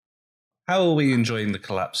How are we enjoying the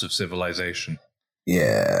collapse of civilization?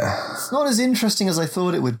 Yeah. It's not as interesting as I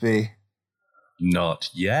thought it would be. Not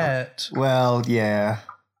yet. Well, yeah.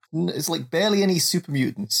 It's like barely any super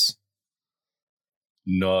mutants.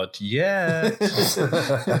 Not yet.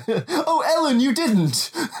 Oh, Ellen, you didn't!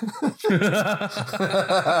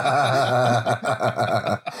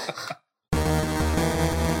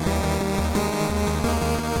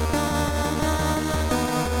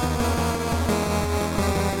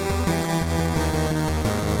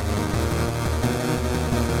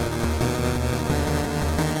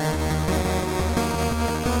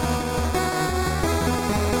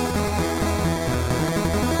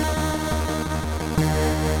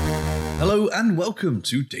 Hello and welcome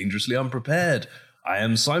to Dangerously Unprepared. I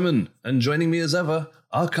am Simon, and joining me as ever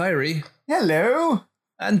are Kyrie. Hello!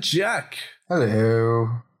 And Jack.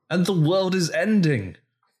 Hello. And the world is ending.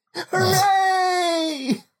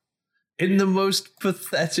 Hooray! In the most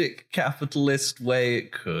pathetic capitalist way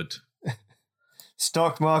it could.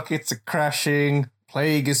 Stock markets are crashing.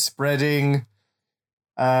 Plague is spreading.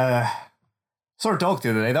 Saw a dog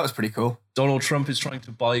the other day. That was pretty cool. Donald Trump is trying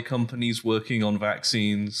to buy companies working on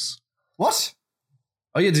vaccines. What?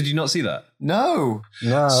 Oh yeah, did you not see that? No.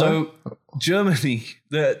 So Germany,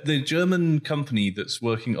 the German company that's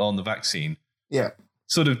working on the vaccine,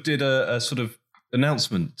 sort of did a sort of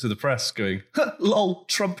announcement to the press going, lol,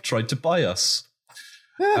 Trump tried to buy us.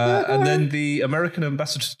 And then the American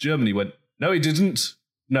ambassador to Germany went, no, he didn't.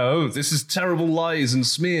 No, this is terrible lies and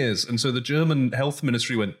smears. And so the German health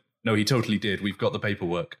ministry went, no, he totally did. We've got the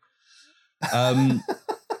paperwork.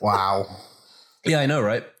 Wow. Yeah, I know,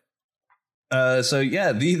 right?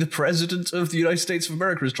 The president of the United States of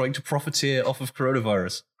America is trying to profiteer off of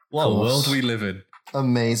coronavirus. What a world we live in.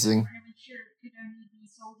 Amazing.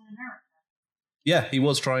 Yeah, he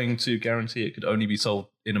was trying to guarantee it could only be sold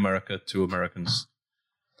in America to Americans.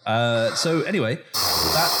 So anyway,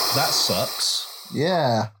 that sucks.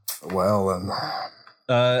 Yeah. Well, then.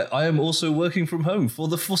 I am also working from home for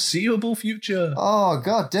the foreseeable future. Oh,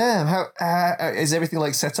 god damn. How is everything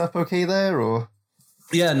like set up okay there, or?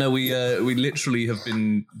 Yeah, no, we literally have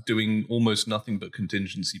been doing almost nothing but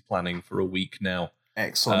contingency planning for a week now.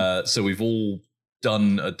 Excellent. So we've all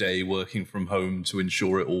done a day working from home to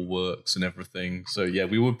ensure it all works and everything. So yeah,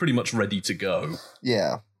 we were pretty much ready to go.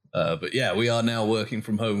 Yeah. But yeah, we are now working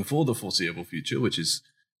from home for the foreseeable future, which is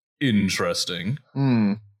interesting.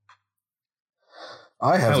 How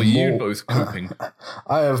are you both coping?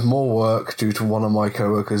 I have more work due to one of my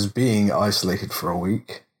coworkers being isolated for a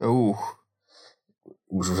week. Oh.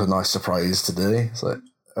 Which was a nice surprise today. It's like,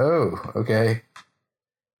 oh, okay.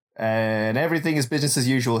 And everything is business as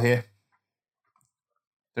usual here.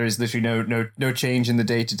 There is literally no change in the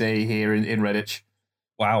day-to-day here in Redditch.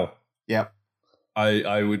 Wow. Yep.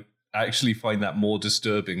 I would actually find that more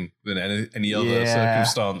disturbing than any other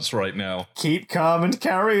circumstance right now. Keep calm and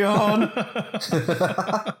carry on.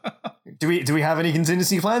 Do we have any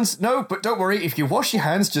contingency plans? No, but don't worry. If you wash your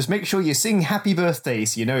hands, just make sure you sing happy birthday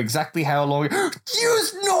so you know exactly how long.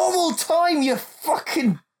 Use normal time, you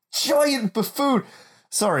fucking giant buffoon.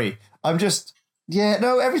 Sorry, I'm just... Yeah,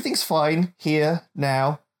 no, everything's fine here,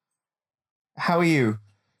 now. How are you?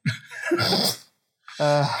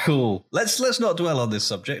 Cool. Let's not dwell on this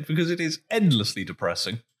subject because it is endlessly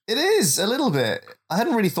depressing. It is, a little bit. I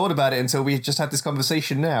hadn't really thought about it until we just had this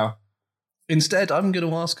conversation now. Instead, I'm going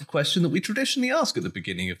to ask a question that we traditionally ask at the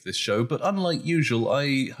beginning of this show, but unlike usual,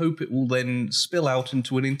 I hope it will then spill out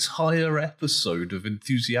into an entire episode of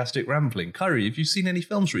enthusiastic rambling. Kyrie, have you seen any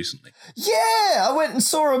films recently? Yeah, I went and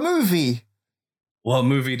saw a movie. What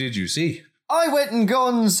movie did you see? I went and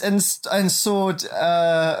gone and saw...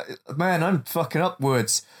 man, I'm fucking up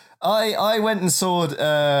words. I went and saw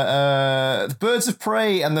The Birds of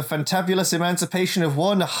Prey and the Fantabulous Emancipation of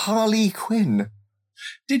One Harley Quinn.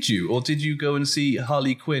 Did you? Or did you go and see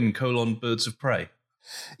Harley Quinn, Birds of Prey?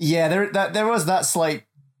 Yeah, there was that slight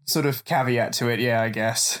sort of caveat to it, yeah, I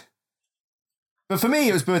guess. But for me,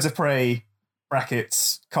 it was Birds of Prey,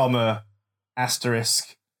 brackets, comma,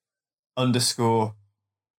 asterisk, underscore,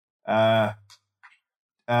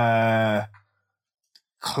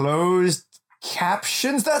 closed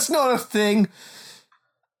captions? That's not a thing.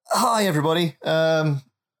 Hi, everybody.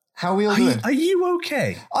 How are we all doing? Are you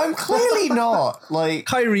okay? I'm clearly not. Like,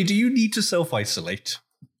 Kyrie, do you need to self-isolate?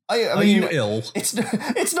 I mean, are you ill?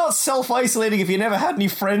 It's not self-isolating if you never had any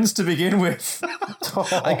friends to begin with.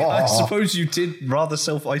 I suppose you did rather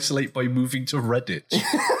self-isolate by moving to Reddit.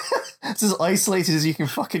 It's as isolated as you can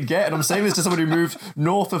fucking get, and I'm saying this to someone who moved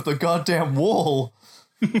north of the goddamn wall.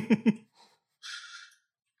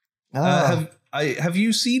 have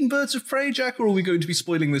you seen Birds of Prey, Jack, or are we going to be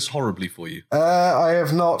spoiling this horribly for you? I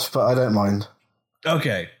have not, but I don't mind.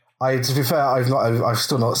 Okay. To be fair, I've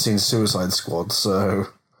still not seen Suicide Squad, so.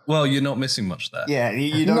 Well, you're not missing much there. Yeah,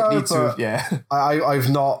 you don't need to. Yeah. I've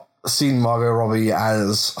not seen Margot Robbie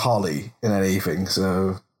as Harley in anything,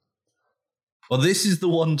 so. Well, this is the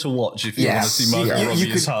one to watch if you want to see Margot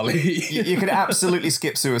Robbie as Harley. You can absolutely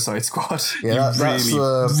skip Suicide Squad. Yeah,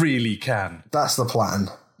 really can. That's the plan.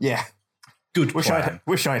 Yeah. Good plan.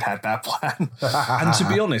 Wish I'd had that plan. And to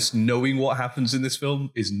be honest, knowing what happens in this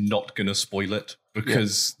film is not going to spoil it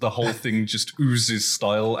because the whole thing just oozes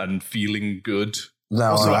style and feeling good.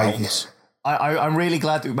 No, I'm really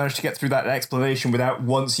glad that we managed to get through that explanation without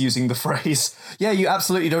once using the phrase, yeah, you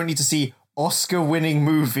absolutely don't need to see Oscar-winning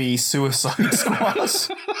movie Suicide Squad.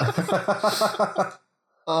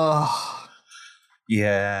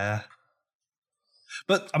 Yeah.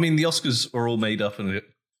 But, I mean, the Oscars are all made up and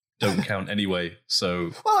don't count anyway,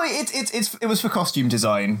 so... Well, it was for costume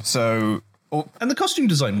design, so... And the costume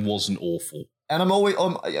design wasn't awful. And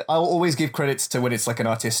I'll always give credits to when it's like an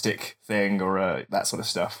artistic thing or that sort of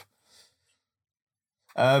stuff.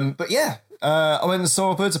 But yeah, I went and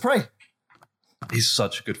saw Birds of Prey. It's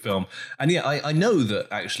such a good film. And yeah, I know that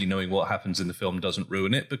actually knowing what happens in the film doesn't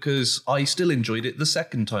ruin it because I still enjoyed it the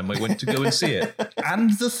second time I went to go and see it.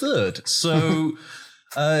 And the third. So,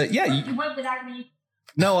 yeah. You went without me.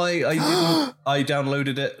 No, I didn't. I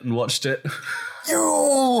downloaded it and watched it.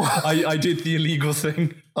 I did the illegal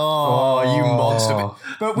thing. Oh, you monster!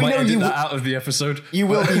 But we know you that out of the episode. You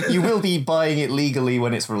will be buying it legally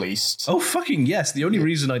when it's released. Oh fucking yes! The only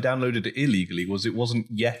reason I downloaded it illegally was it wasn't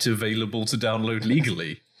yet available to download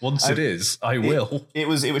legally. Once it is, I will. It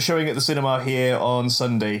was showing at the cinema here on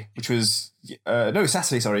Sunday, which was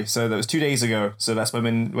Saturday. Sorry, so that was 2 days ago. So that's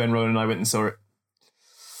when Ronan and I went and saw it.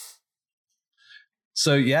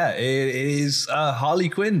 So yeah, it is a Harley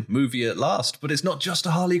Quinn movie at last, but it's not just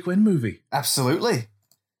a Harley Quinn movie. Absolutely.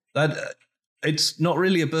 It's not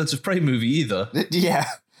really a Birds of Prey movie either. Yeah.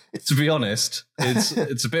 To be honest,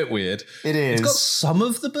 it's a bit weird. It is. It's got some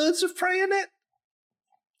of the Birds of Prey in it.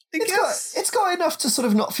 It's got enough to sort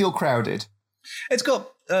of not feel crowded. It's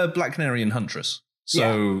got Black Canary and Huntress.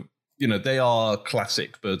 So, they are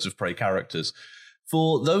classic Birds of Prey characters.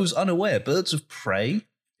 For those unaware, Birds of Prey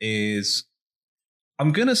is...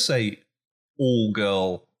 I'm going to say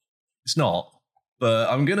all-girl. It's not, but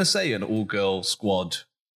I'm going to say an all-girl squad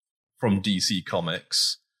from DC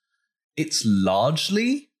Comics. It's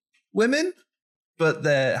largely women, but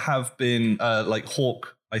there have been, like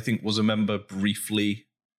Hawk, I think, was a member briefly.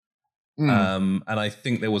 And I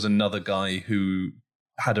think there was another guy who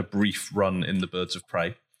had a brief run in the Birds of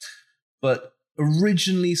Prey. But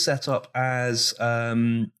originally set up as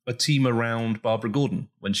a team around Barbara Gordon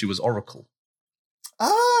when she was Oracle.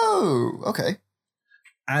 Oh, okay.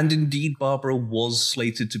 And indeed, Barbara was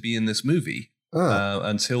slated to be in this movie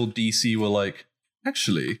until DC were like,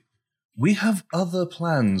 actually, we have other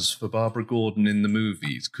plans for Barbara Gordon in the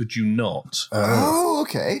movies. Could you not? Oh,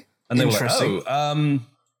 okay. And they were like,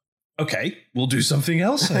 okay, we'll do something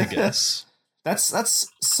else, I guess. That's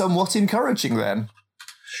somewhat encouraging then.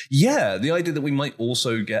 Yeah, the idea that we might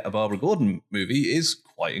also get a Barbara Gordon movie is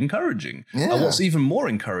quite encouraging. Yeah. What's even more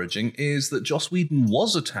encouraging is that Joss Whedon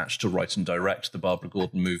was attached to write and direct the Barbara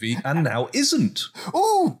Gordon movie and now isn't.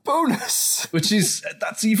 Oh, bonus!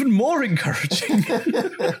 That's even more encouraging.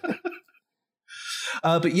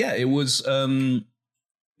 But yeah, it was...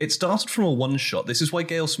 it started from a one-shot. This is why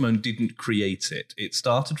Gail Simone didn't create it. It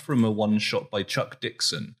started from a one-shot by Chuck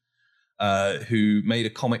Dixon, who made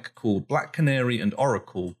a comic called Black Canary and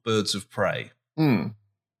Oracle, Birds of Prey. And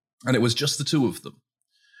it was just the two of them.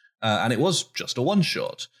 And it was just a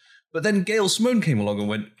one-shot. But then Gail Simone came along and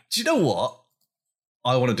went, do you know what?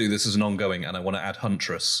 I want to do this as an ongoing, and I want to add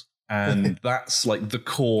Huntress. And that's like the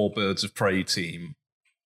core Birds of Prey team.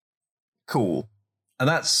 Cool. And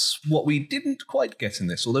that's what we didn't quite get in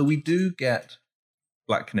this, although we do get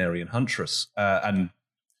Black Canary and Huntress, and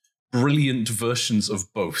brilliant versions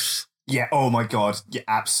of both. Yeah, oh my god, yeah,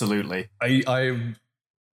 absolutely. I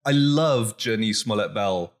love Jenny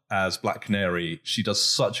Smollett-Bell as Black Canary. She does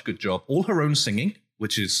such a good job. All her own singing,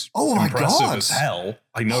 which is impressive as hell.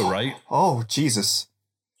 I know, right? Oh, Jesus.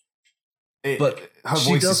 But her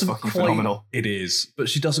voice is fucking phenomenal. It is, but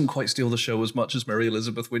she doesn't quite steal the show as much as Mary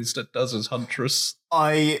Elizabeth Winstead does as Huntress.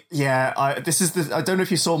 I don't know if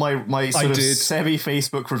you saw my sort of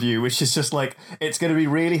semi-Facebook review, which is just like, it's going to be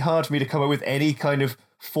really hard for me to come up with any kind of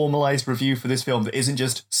formalized review for this film that isn't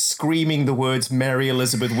just screaming the words Mary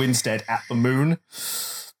Elizabeth Winstead at the moon.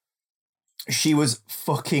 She was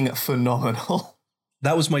fucking phenomenal.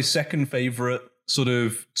 That was my second favorite sort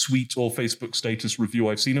of tweet or Facebook status review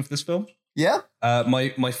I've seen of this film. Yeah?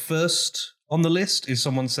 My first on the list is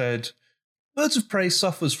someone said, Birds of Prey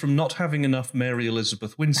suffers from not having enough Mary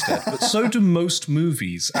Elizabeth Winstead, but so do most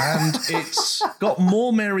movies, and it's got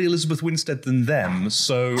more Mary Elizabeth Winstead than them,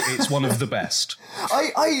 so it's one of the best.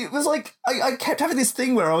 I was like, I kept having this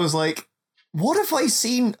thing where I was like, what have I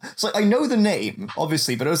seen? It's like, I know the name,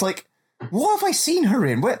 obviously, but I was like, what have I seen her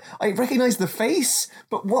in? Where I recognize the face,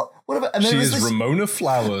 but what have I... And then she is Ramona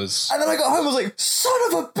Flowers. And then I got home, I was like, son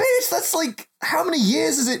of a bitch, that's like, how many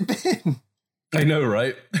years has it been? I know,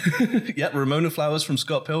 right? Yeah, Ramona Flowers from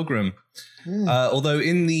Scott Pilgrim. Although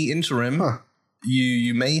in the interim,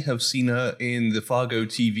 you may have seen her in the Fargo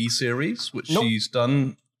TV series, which she's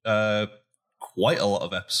done quite a lot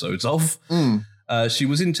of episodes of. She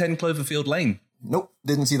was in 10 Cloverfield Lane. Nope,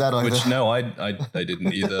 didn't see that either. Which, no, I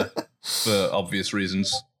didn't either, for obvious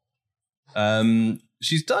reasons.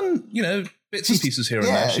 She's done, bits and pieces here and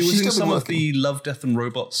there. She was in some of the Love, Death and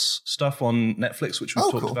Robots stuff on Netflix, which we've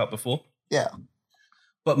talked about before. Yeah.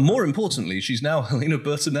 But more importantly, she's now Helena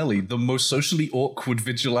Bertinelli, the most socially awkward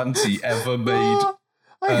vigilante ever made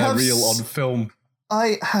real on film.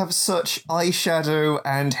 I have such eyeshadow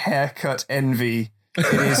and haircut envy. It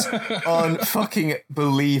is unfucking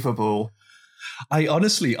believable.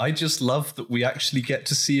 I just love that we actually get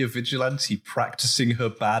to see a vigilante practicing her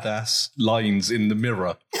badass lines in the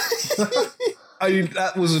mirror. I mean,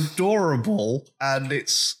 that was adorable, and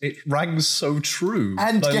it rang so true.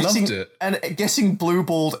 And I loved it. And getting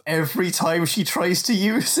blue-balled every time she tries to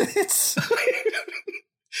use it.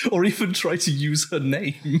 Or even try to use her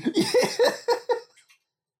name. Yeah.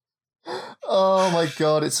 Oh my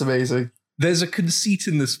god, it's amazing. There's a conceit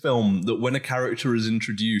in this film that when a character is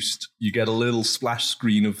introduced, you get a little splash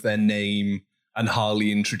screen of their name, and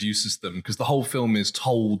Harley introduces them, because the whole film is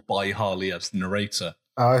told by Harley as the narrator.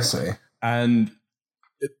 Oh, I see. And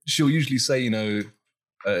she'll usually say,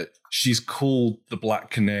 she's called the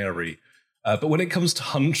Black Canary. But when it comes to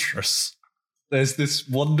Huntress, there's this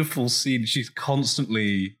wonderful scene. She's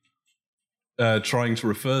constantly trying to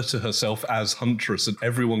refer to herself as Huntress, and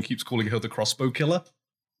everyone keeps calling her the Crossbow Killer.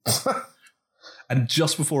 And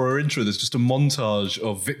just before her intro, there's just a montage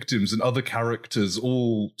of victims and other characters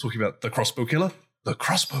all talking about the Crossbow Killer, the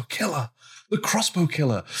Crossbow Killer, the Crossbow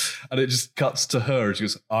Killer. And it just cuts to her, and she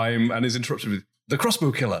goes, and is interrupted with, the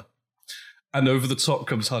Crossbow Killer. And over the top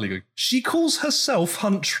comes Harley going, she calls herself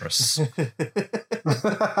Huntress.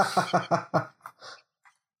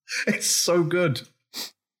 It's so good.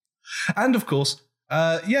 And of course,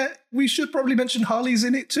 we should probably mention Harley's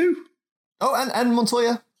in it too. Oh, and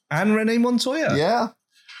Montoya. And Renee Montoya. Yeah.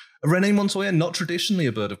 Renee Montoya, not traditionally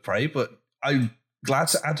a bird of prey, but I'm glad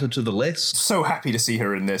to add her to the list. So happy to see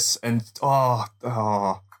her in this. And,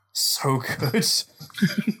 so good.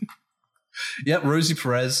 Yep, Rosie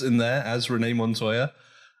Perez in there as Renee Montoya,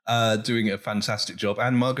 doing a fantastic job.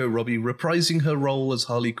 And Margot Robbie reprising her role as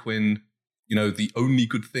Harley Quinn, the only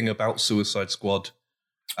good thing about Suicide Squad.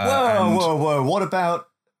 Whoa. What about...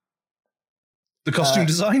 the costume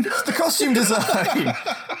design? The costume design!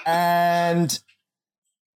 And...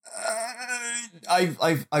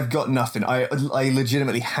 I've got nothing. I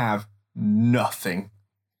legitimately have nothing.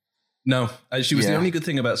 No, she was the only good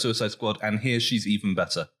thing about Suicide Squad, and here she's even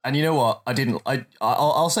better. And you know what?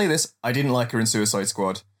 I'll say this. I didn't like her in Suicide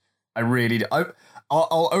Squad. I really did.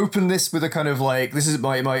 I'll open this with a kind of like, this is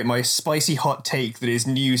my spicy hot take that is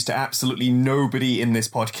news to absolutely nobody in this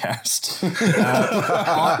podcast.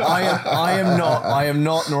 I am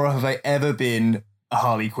not, nor have I ever been a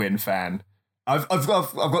Harley Quinn fan. I've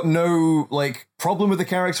got no like problem with the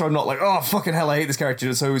character. I'm not like, oh fucking hell, I hate this character.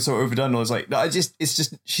 It's so overdone. I was like, no, she's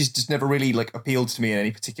just never really like appealed to me in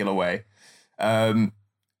any particular way.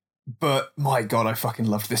 But my god, I fucking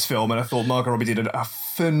loved this film, and I thought Margot Robbie did a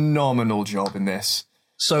phenomenal job in this.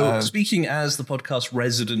 So, speaking as the podcast's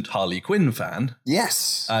resident Harley Quinn fan,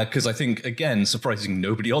 yes, because I think again, surprising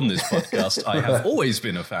nobody on this podcast, I have always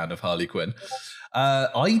been a fan of Harley Quinn.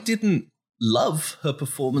 I didn't love her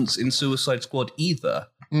performance in Suicide Squad either.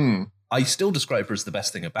 I still describe her as the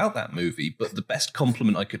best thing about that movie, but the best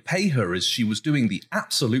compliment I could pay her is she was doing the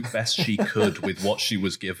absolute best she could with what she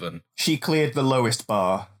was given. She cleared the lowest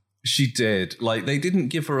bar. She did. Like, they didn't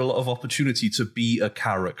give her a lot of opportunity to be a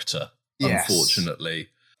character, unfortunately.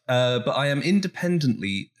 But I am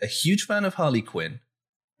independently a huge fan of Harley Quinn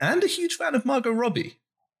and a huge fan of Margot Robbie.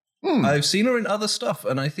 I've seen her in other stuff,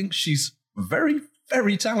 and I think she's very,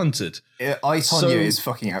 very talented. I, Tonya is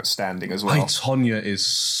fucking outstanding as well. I, Tonya is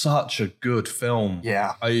such a good film.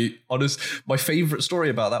 Yeah. My favorite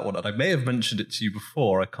story about that one, and I may have mentioned it to you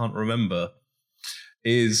before, I can't remember,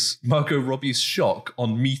 is Margot Robbie's shock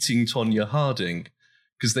on meeting Tonya Harding,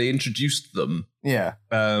 because they introduced them,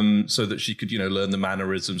 so that she could, learn the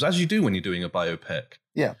mannerisms, as you do when you're doing a biopic.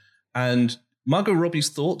 Yeah. And Margot Robbie's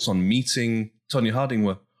thoughts on meeting Tonya Harding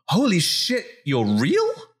were, "Holy shit, you're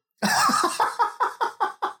real?"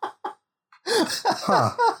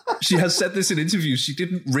 She has said this in interviews. She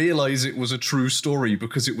didn't realize it was a true story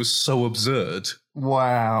because it was so absurd.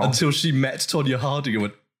 Wow. Until she met Tonya Harding and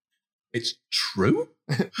went, "It's true?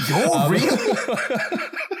 You're real?"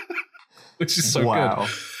 Which is so good.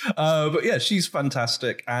 But yeah, she's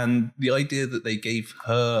fantastic. And the idea that they gave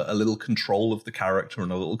her a little control of the character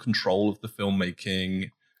and a little control of the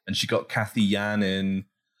filmmaking, and she got Kathy Yan in,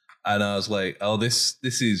 and I was like, oh, this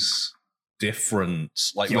is different.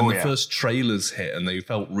 Like when the first trailers hit and they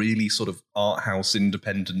felt really sort of art house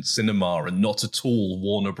independent cinema and not at all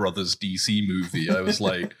Warner Brothers DC movie, I was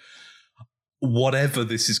like, whatever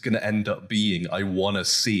this is going to end up being, I want to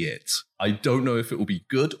see it. I don't know if it will be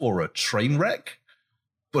good or a train wreck,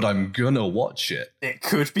 but I'm going to watch it. It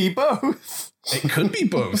could be both. It could be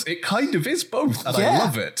both. It kind of is both, and I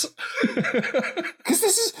love it. Because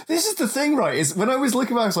this is the thing, right? Is when I was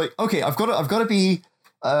looking at it, I was like, okay, I've got to be,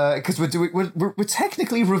 because we're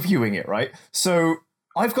technically reviewing it, right? So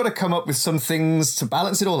I've got to come up with some things to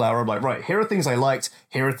balance it all out. I'm like, right, here are things I liked.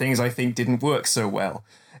 Here are things I think didn't work so well.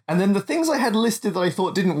 And then the things I had listed that I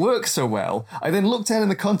thought didn't work so well, I then looked at in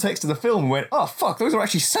the context of the film and went, oh, fuck, those are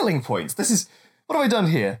actually selling points. What have I done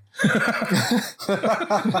here?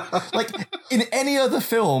 Like, in any other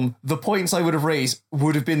film, the points I would have raised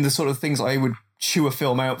would have been the sort of things I would chew a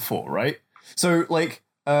film out for, right? So, like,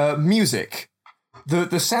 music. The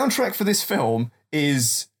soundtrack for this film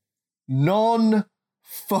is non-fucking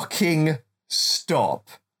stop.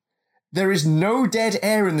 There is no dead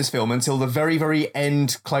air in this film until the very, very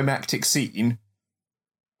end climactic scene,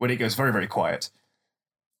 when it goes very, very quiet.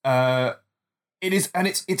 It is, and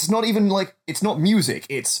it's not even like, it's not music,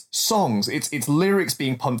 it's songs, it's lyrics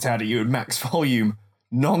being pumped out at you at max volume,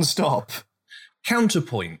 non-stop.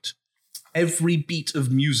 Counterpoint. Every beat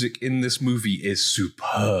of music in this movie is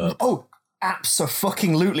superb. Oh,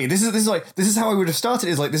 abso-fucking-lutely. This is how I would have started.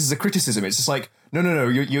 Is like, this is a criticism. It's just like, no.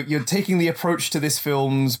 You're taking the approach to this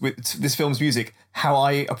film's music how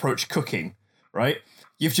I approach cooking, right?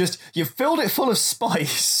 You've filled it full of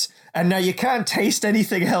spice, and now you can't taste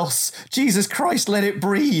anything else. Jesus Christ, let it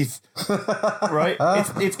breathe, right?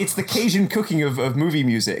 It's the Cajun cooking of movie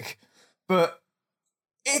music, but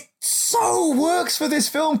it so works for this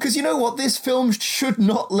film because you know what? This film should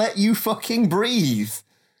not let you fucking breathe.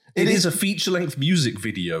 It is a feature-length music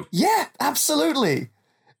video. Yeah, absolutely.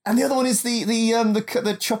 And the other one is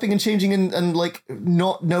the chopping and changing and like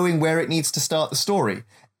not knowing where it needs to start the story.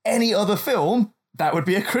 Any other film, that would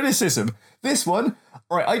be a criticism. This one,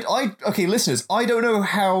 right? Okay, listeners, I don't know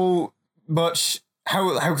how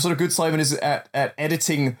sort of good Simon is at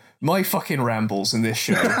editing my fucking rambles in this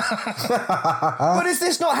show. But is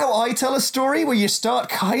this not how I tell a story, where you start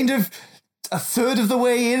kind of a third of the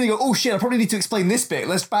way in and you go, oh shit, I probably need to explain this bit.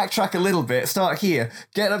 Let's backtrack a little bit, start here,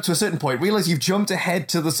 get up to a certain point, realize you've jumped ahead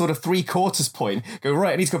to the sort of 3/4 point, go,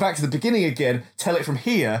 right, I need to go back to the beginning again, tell it from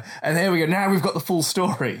here, and there we go, now we've got the full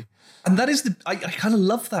story. And that is I kind of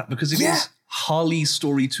love that because it is Harley's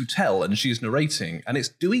story to tell and she's narrating, and it's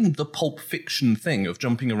doing the Pulp Fiction thing of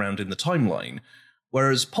jumping around in the timeline,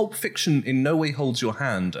 whereas Pulp Fiction in no way holds your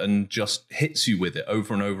hand and just hits you with it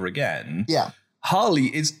over and over again. Yeah.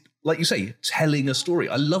 Harley is, like you say, telling a story.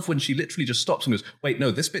 I love when she literally just stops and goes, wait,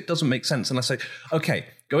 no, this bit doesn't make sense. And I say, okay,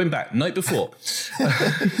 going back, night before.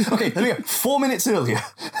 Okay, there we go, 4 minutes earlier.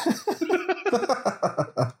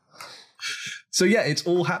 So yeah, it's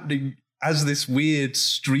all happening as this weird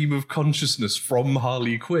stream of consciousness from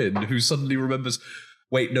Harley Quinn, who suddenly remembers,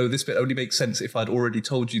 wait, no, this bit only makes sense if I'd already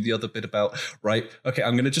told you the other bit about, right, okay,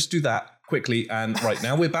 I'm going to just do that quickly, and right,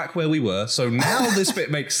 now we're back where we were, so now this bit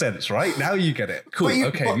makes sense, right? Now you get it. Cool,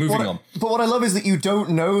 moving on. But what I love is that you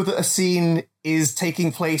don't know that a scene is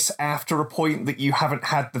taking place after a point that you haven't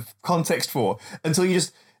had the context for, until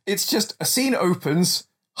it's just a scene opens,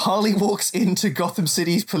 Harley walks into Gotham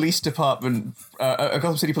City Police Department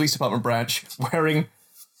branch wearing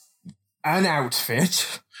an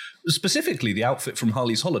outfit. Specifically, the outfit from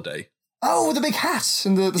Harley's Holiday. Oh, the big hat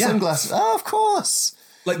and the sunglasses. Oh, of course.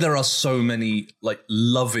 Like, there are so many, like,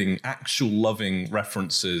 actual loving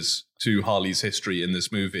references to Harley's history in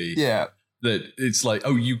this movie. Yeah. That it's like,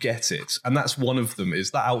 oh, you get it. And that's one of them,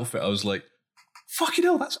 is that outfit. I was like, fucking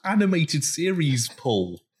hell, that's animated series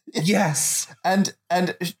pull. Yes. And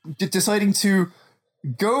deciding to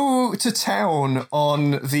go to town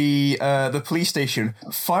on the police station,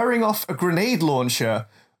 firing off a grenade launcher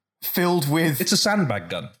filled with... It's a sandbag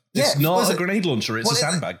gun. It's not a grenade launcher. It's a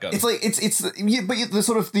sandbag gun. It's like but the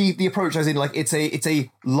sort of the approach, as in like it's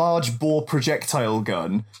a large bore projectile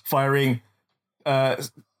gun firing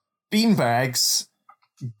beanbags,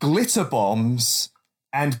 glitter bombs,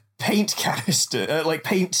 and paint canister, like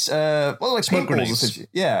paint, like smoke grenades. Essentially.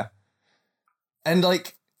 Yeah, and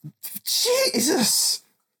like Jesus,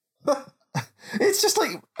 it's just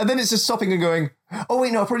like, and then it's just stopping and going, oh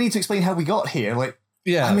wait, no, I probably need to explain how we got here, like.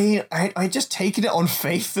 Yeah, I mean, I just taken it on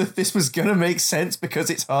faith that this was gonna make sense because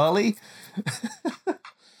it's Harley.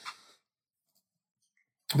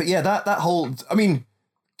 But yeah, that whole, I mean,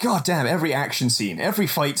 goddamn, every action scene, every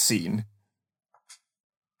fight scene.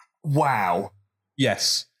 Wow.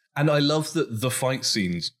 Yes, and I love that the fight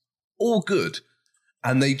scenes all good,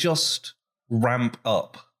 and they just ramp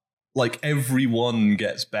up. Like everyone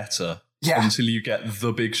gets better until you get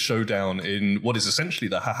the big showdown in what is essentially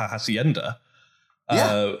the Hacienda.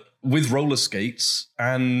 With roller skates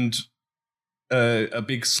and a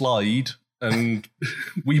big slide and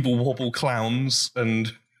weeble wobble clowns,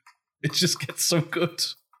 and it just gets so good.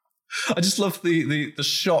 I just love the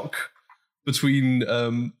shock between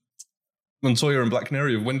Montoya and Black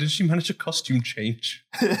Canary of when did she manage a costume change?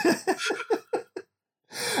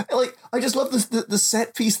 Like, I just love the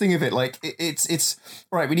set piece thing of it. Like, it's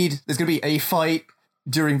right. There's going to be a fight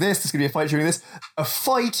during this. There's going to be a fight during this. A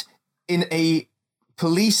fight in a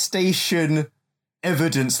police station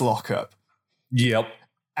evidence lockup. Yep.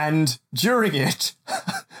 And during it,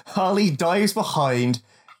 Harley dives behind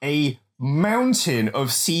a mountain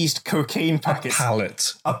of seized cocaine packets. A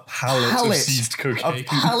pallet of seized cocaine. A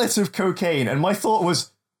pallet of cocaine. And my thought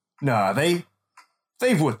was, nah, they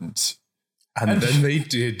wouldn't. And then they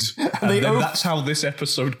did. And then that's how this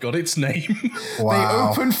episode got its name. Wow. They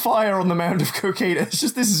open fire on the mound of cocaine. It's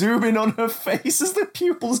just this zoom in on her face as the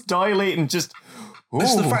pupils dilate and just... Ooh.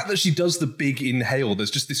 It's the fact that she does the big inhale.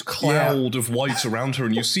 There's just this cloud of white around her,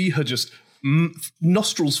 and you see her just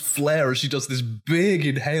nostrils flare as she does this big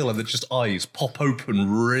inhale, and then just eyes pop open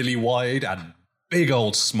really wide and big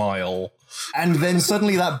old smile. And then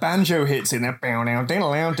suddenly that banjo hits in there, and I'm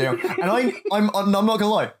not gonna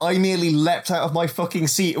lie, I nearly leapt out of my fucking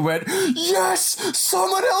seat and went, yes,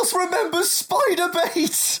 someone else remembers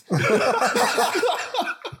Spider-Bait.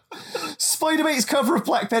 Spider-Bait's cover of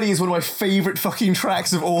Black Betty is one of my favourite fucking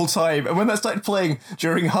tracks of all time. And when that started playing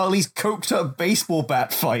during Harley's coked up baseball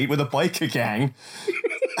bat fight with a biker gang.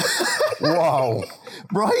 Wow.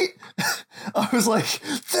 Right? I was like,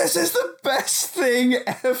 this is the best thing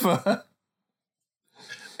ever.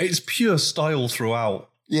 It's pure style throughout.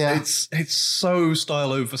 Yeah. It's so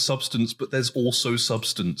style over substance, but there's also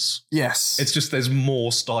substance. Yes. It's just there's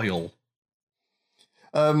more style.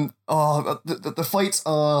 The fights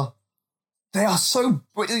are... They are so...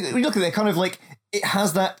 When you look at it, kind of like... It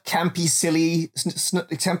has that campy silliness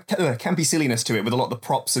to it with a lot of the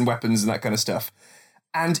props and weapons and that kind of stuff.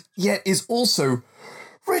 And yet is also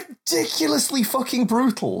ridiculously fucking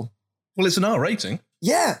brutal. Well, it's an R rating.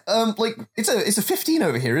 Yeah, it's a 15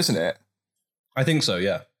 over here, isn't it? I think so,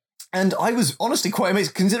 yeah. And I was honestly quite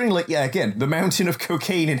amazed, considering, again, the mountain of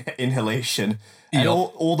cocaine inhalation and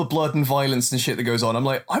all the blood and violence and shit that goes on.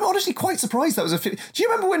 I'm honestly quite surprised that was a... Do you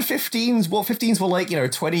remember when 15s were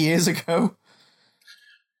like, 20 years ago?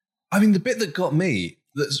 I mean, the bit that got me,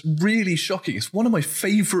 that's really shocking, it's one of my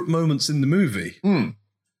favourite moments in the movie.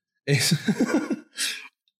 Is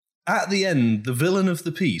at the end, the villain of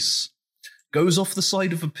the piece goes off the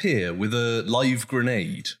side of a pier with a live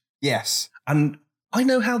grenade. Yes. And I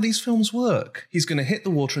know how these films work. He's going to hit the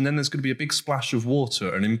water and then there's going to be a big splash of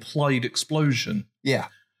water, an implied explosion. Yeah.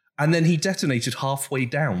 And then he detonated halfway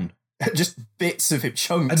down. Just bits of it,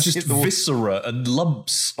 chunks. And just viscera and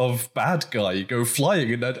lumps of bad guy go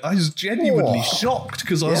flying. And I was genuinely shocked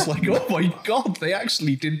because I was like, oh my God, they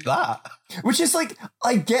actually did that. Which is like,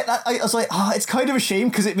 I get that. I was like, it's kind of a shame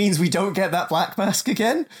because it means we don't get that Black Mask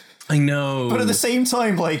again. I know. But at the same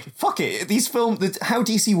time, fuck it. These films, how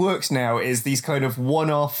DC works now is these kind of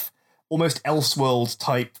one-off, almost Elseworld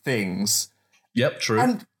type things. Yep, true.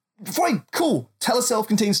 And fine, cool. Tell a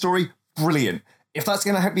self-contained story, brilliant. If that's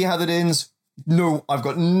going to be how that ends, no, I've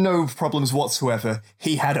got no problems whatsoever.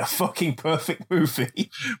 He had a fucking perfect movie.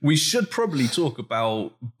 We should probably talk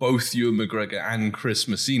about both Ewan McGregor and Chris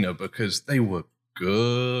Messina because they were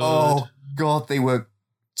good. Oh, God, they were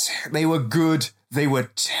good. They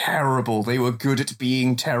were terrible. They were good at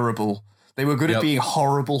being terrible. They were good at being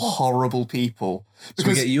horrible, horrible people. Because so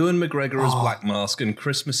we get Ewan McGregor as Black Mask and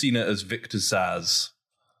Chris Messina as Victor Zsasz.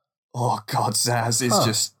 Oh, God, Zsasz is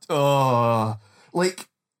just...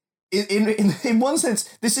 in one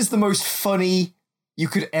sense, this is the most funny you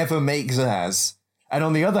could ever make Zsasz. And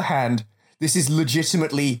on the other hand, this is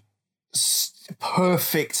legitimately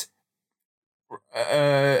perfect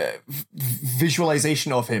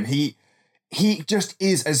visualization of him. He just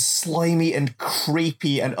is as slimy and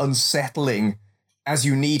creepy and unsettling as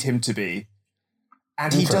you need him to be.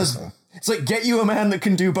 And he does... It's like, get you a man that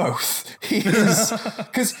can do both.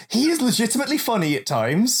 Because he is legitimately funny at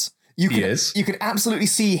times. You can absolutely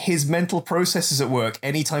see his mental processes at work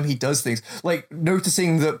anytime he does things. Like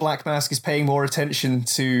noticing that Black Mask is paying more attention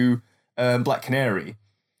to Black Canary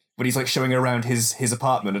when he's like showing around his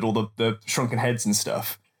apartment and all the shrunken heads and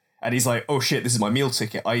stuff. And he's like, oh shit, this is my meal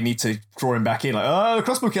ticket. I need to draw him back in. Like, oh,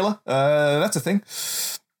 crossbow killer. That's a thing.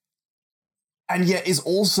 And yet is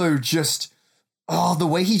also just, the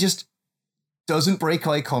way he just doesn't break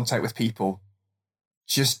eye contact with people.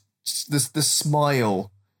 Just the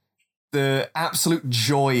smile, the absolute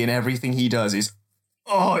joy in everything he does is,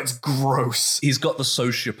 it's gross. He's got the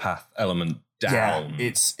sociopath element down.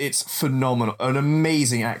 Yeah, it's phenomenal. An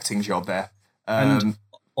amazing acting job there. And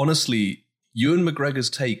honestly, Ewan McGregor's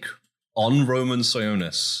take on Roman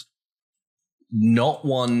Sionis, not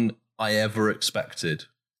one I ever expected.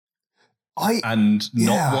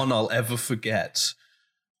 Not one I'll ever forget.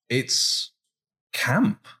 It's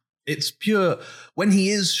camp. It's pure. When he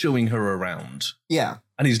is showing her around,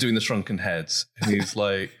 and he's doing the shrunken heads, and he's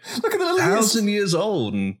like, look at the 1,000 years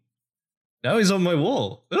old, and now he's on my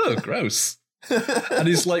wall. Oh, gross. And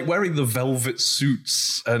he's like wearing the velvet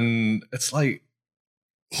suits, and it's like,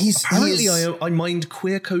 I mind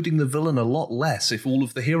queer coding the villain a lot less if all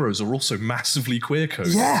of the heroes are also massively queer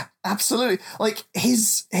coded. Yeah, absolutely. Like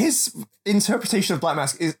his interpretation of Black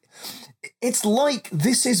Mask is. It's like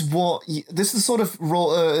this is the sort of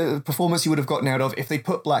role, performance you would have gotten out of if they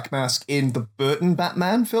put Black Mask in the Burton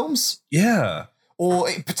Batman films. Yeah. Or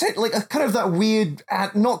like a kind of that weird,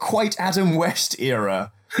 not quite Adam West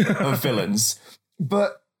era of villains.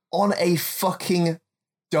 But on a fucking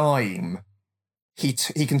dime, he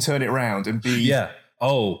can turn it around and be... Yeah.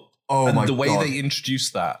 Oh, and my God. The way they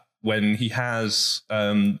introduce that, when he has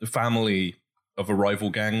the family of a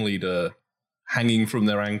rival gang leader hanging from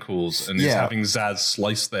their ankles and is having Zaz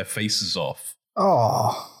slice their faces off.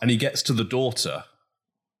 Oh. And he gets to the daughter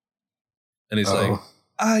and he's like,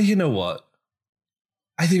 you know what?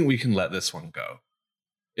 I think we can let this one go.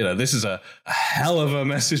 You know, this is a hell of a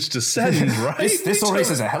message to send, right? this already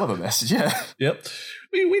says a hell of a message, yeah. Yep.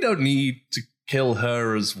 We don't need to kill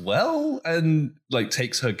her as well. And like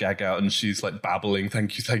takes her gag out and she's like babbling,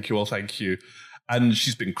 thank you, oh, thank you. And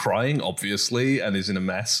she's been crying, obviously, and is in a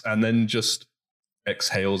mess. And then just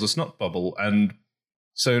exhales a snot bubble, and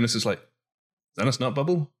Sionis is like, is that a snot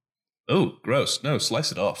bubble? Oh, gross. No,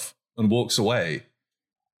 slice it off. And walks away.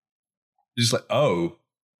 He's like, oh,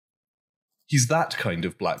 he's that kind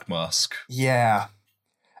of Black Mask. Yeah.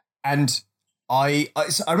 And I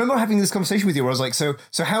remember having this conversation with you where I was like, so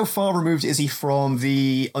how far removed is he from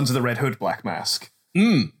the Under the Red Hood Black Mask?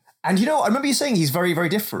 Mm. And you know, I remember you saying he's very, very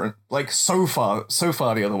different, like so far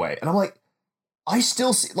the other way. And I'm like, I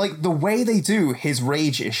still see, like, the way they do his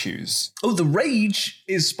rage issues. Oh, the rage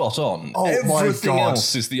is spot on. Oh, everything my God.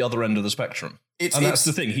 else is the other end of the spectrum. That's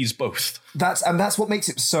the thing. He's both. That's what makes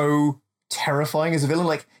it so terrifying as a villain.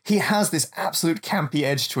 Like, he has this absolute campy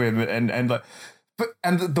edge to him, and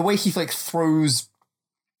the way he like throws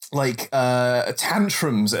like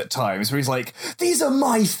tantrums at times, where he's like, "These are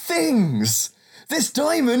my things. This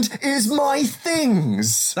diamond is my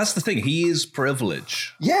things." That's the thing. He is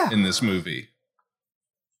privilege. Yeah. In this movie.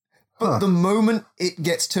 But the moment it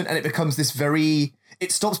gets turned and it becomes this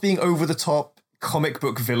it stops being over the top comic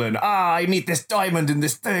book villain. I need this diamond and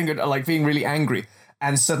this thing, and like being really angry,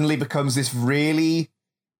 and suddenly becomes this really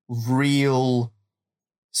real,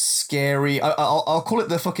 scary. I'll call it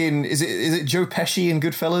the fucking. Is it Joe Pesci in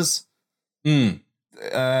Goodfellas? Mm.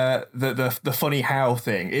 The funny how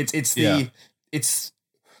thing.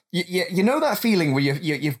 You know that feeling where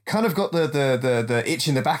you've kind of got the itch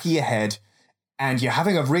in the back of your head. And you're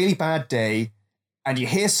having a really bad day, and you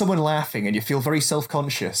hear someone laughing, and you feel very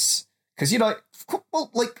self-conscious because you're like, well,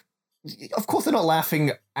 like, of course they're not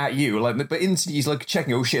laughing at you, like, but instantly he's like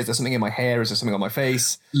checking, oh shit, is there something in my hair? Is there something on my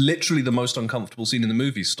face? Literally, the most uncomfortable scene in the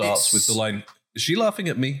movie starts with the line, "Is she laughing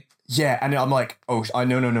at me?" Yeah, and I'm like, oh,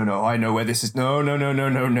 no, I know where this is. No.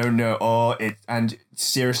 And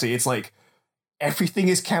seriously, it's like everything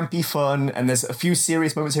is campy fun, and there's a few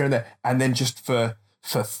serious moments here and there, and then just for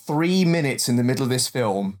 3 minutes in the middle of this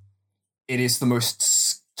film, it is the most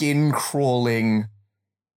skin-crawling,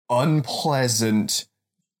 unpleasant,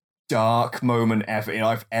 dark moment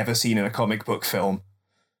I've ever seen in a comic book film.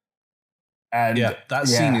 And that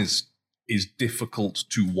scene is difficult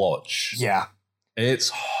to watch. Yeah. It's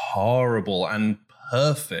horrible and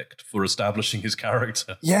perfect for establishing his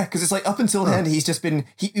character. Yeah, because it's like up until then, he's just been.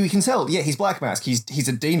 We can tell. Yeah, he's Black Mask. He's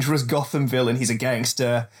a dangerous Gotham villain. He's a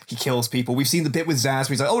gangster. He kills people. We've seen the bit with Zsasz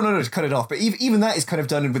where he's like, "Oh no, cut it off." But even that is kind of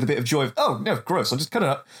done with a bit of joy. Of, oh no, gross! I'll just cut it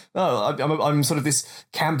up. Oh, I'm sort of this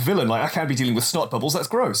camp villain. Like I can't be dealing with snot bubbles. That's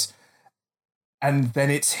gross. And then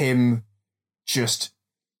it's him, just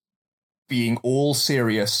being all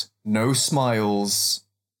serious, no smiles.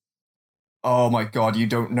 Oh my God! You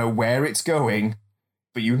don't know where it's going.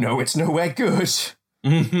 But you know it's nowhere good.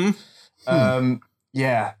 Mm-hmm.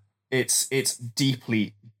 Yeah, it's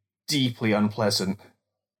deeply, deeply unpleasant.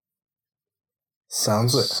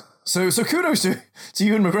 Sounds it. So kudos to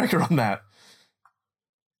Ewan McGregor on that.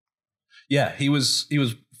 Yeah, he was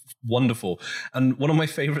wonderful. And one of my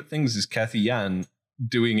favorite things is Cathy Yan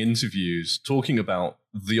doing interviews talking about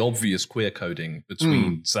the obvious queer coding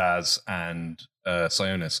between Zsasz and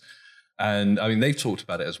Sionis. And I mean, they've talked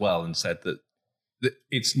about it as well and said that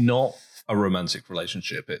it's not a romantic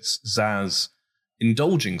relationship. It's Zsasz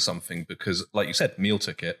indulging something because, like you said, meal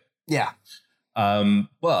ticket. Yeah.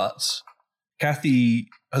 But Cathy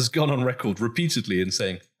has gone on record repeatedly in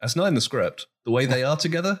saying, that's not in the script. The way they are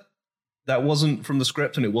together, that wasn't from the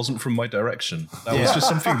script and it wasn't from my direction. That was just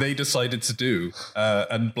something they decided to do.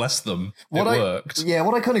 And bless them, it worked. Yeah,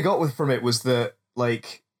 what I kind of got from it was that,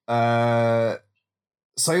 like, Sionis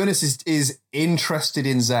is interested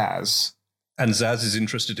in Zsasz. And Zsasz is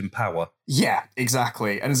interested in power. Yeah,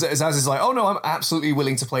 exactly. And Zsasz is like, oh no, I'm absolutely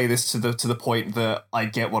willing to play this to the point that I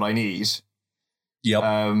get what I need. Yep.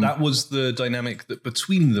 That was the dynamic that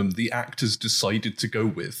between them, the actors decided to go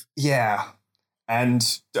with. Yeah. And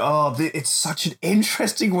it's such an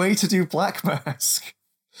interesting way to do Black Mask.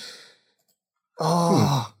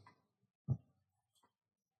 Oh.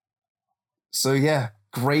 So yeah,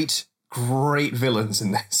 great villains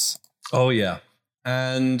in this. Oh yeah.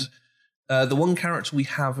 And the one character we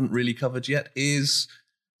haven't really covered yet is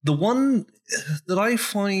the one that I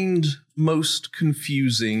find most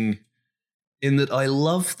confusing in that I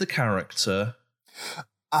love the character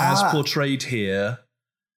as portrayed here,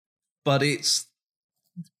 but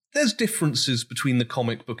there's differences between the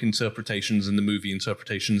comic book interpretations and the movie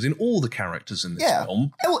interpretations in all the characters in this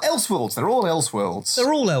film. Elseworlds, they're all Elseworlds.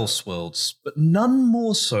 They're all Elseworlds, but none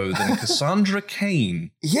more so than Cassandra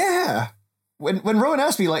Cain. Yeah. When Rowan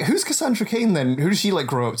asked me, like, who's Cassandra Cain then? Who does she, like,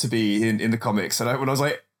 grow up to be in the comics? And when I was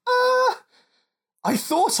like, I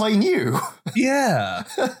thought I knew. Yeah.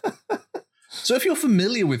 So if you're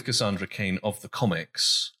familiar with Cassandra Cain of the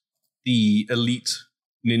comics, the elite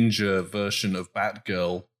ninja version of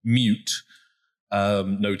Batgirl, Mute,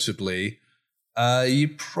 notably, you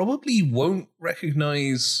probably won't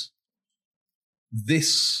recognize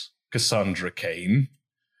this Cassandra Cain,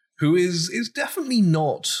 who is definitely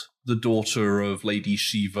not the daughter of Lady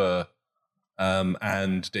Shiva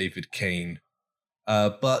and David Kane,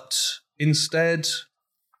 but instead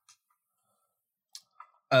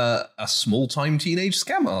a small-time teenage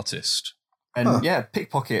scam artist. And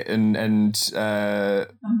pickpocket and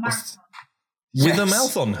with a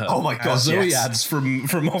mouth on her. Oh my God, Zoe adds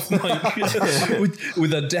from off mic.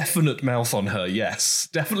 with a definite mouth on her, yes.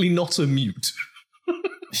 Definitely not a mute.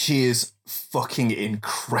 She is fucking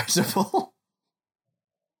incredible.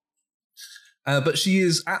 But she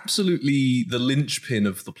is absolutely the linchpin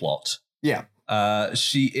of the plot. Yeah.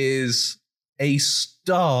 She is a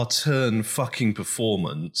star-turn fucking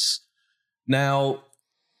performance. Now,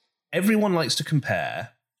 everyone likes to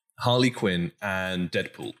compare Harley Quinn and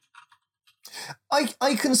Deadpool.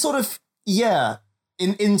 I can sort of,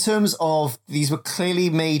 in terms of these were clearly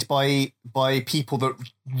made by people that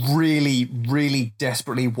really, really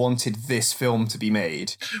desperately wanted this film to be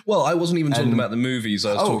made. Well, I wasn't even talking about the movies.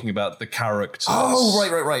 I was talking about the characters. Oh,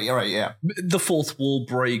 right, yeah. The fourth wall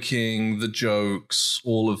breaking, the jokes,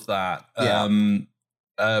 all of that.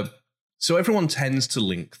 Yeah. So everyone tends to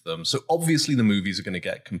link them. So obviously the movies are going to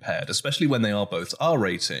get compared, especially when they are both R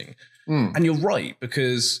rating. And you're right,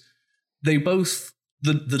 because they both,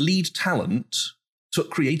 the lead talent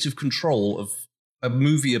took creative control of a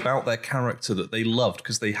movie about their character that they loved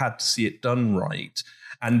because they had to see it done right,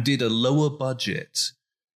 and did a lower budget,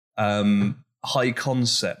 high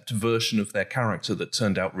concept version of their character that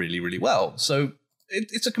turned out really, really well. So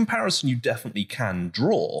it's a comparison you definitely can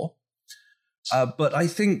draw. But I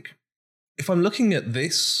think if I'm looking at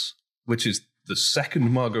this, which is the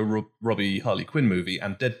second Margot Robbie Harley Quinn movie,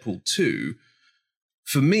 and Deadpool 2,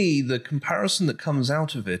 for me, the comparison that comes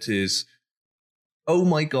out of it is, oh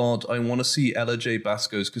my God, I want to see Ella J.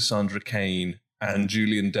 Basco's Cassandra Cain and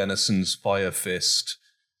Julian Dennison's Fire Fist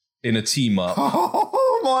in a team-up.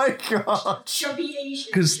 Oh Oh my god. Chubby Asian.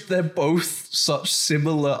 Because they're both such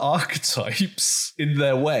similar archetypes in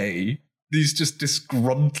their way. These just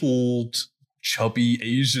disgruntled, chubby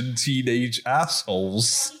Asian teenage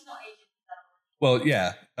assholes. He's not Asian. Well,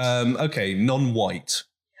 yeah. Okay, non-white.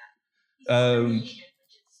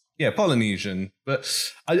 Yeah, Polynesian.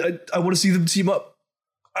 But I want to see them team up.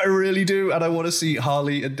 I really do, and I want to see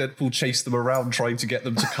Harley and Deadpool chase them around trying to get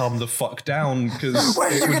them to calm the fuck down, because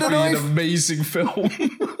it would be an amazing film.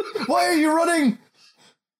 Why are you running?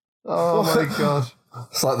 Oh my god.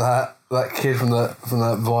 It's like that kid from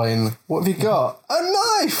that Vine. What have you got? A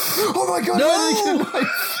knife! Oh my god, No! a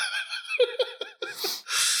knife!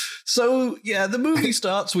 So, yeah, the movie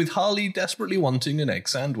starts with Harley desperately wanting an egg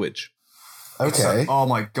sandwich. Okay. Oh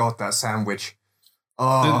my god, that sandwich.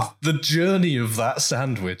 Oh. The journey of that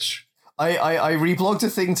sandwich. I reblogged a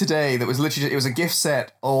thing today that was literally, it was a gift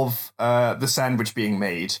set of the sandwich being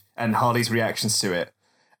made and Harley's reactions to it.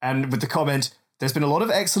 And with the comment, there's been a lot of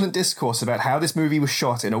excellent discourse about how this movie was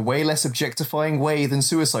shot in a way less objectifying way than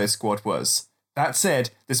Suicide Squad was. That said,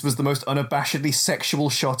 this was the most unabashedly sexual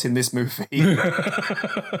shot in this movie.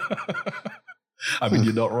 I mean,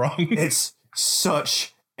 you're not wrong. It's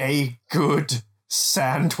such a good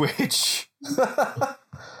sandwich.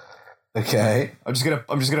 Okay. I'm just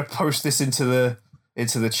gonna post this into the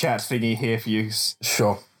chat thingy here for you.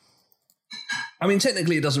 Sure. I mean,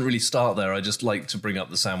 technically, it doesn't really start there. I just like to bring up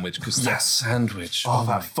the sandwich because that sandwich. Oh,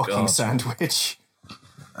 that fucking God. sandwich.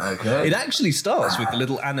 Okay. It actually starts with a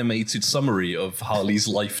little animated summary of Harley's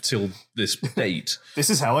life till this date. This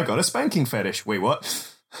is how I got a spanking fetish. Wait,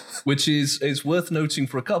 what? Which is worth noting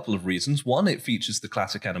for a couple of reasons. One, it features the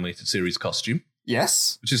classic animated series costume.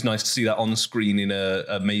 Yes. Which is nice to see that on screen in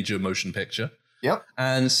a major motion picture. Yep.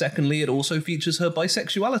 And secondly, it also features her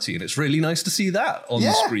bisexuality, and it's really nice to see that on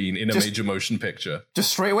the screen in a major motion picture.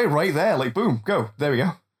 Just straight away, right there, like boom, go. There we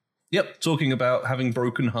go. Yep, talking about having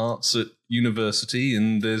broken hearts at university,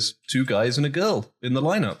 and there's two guys and a girl in the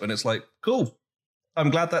lineup, and it's like, cool. I'm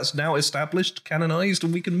glad that's now established, canonized,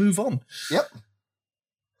 and we can move on. Yep.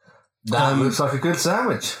 That looks like a good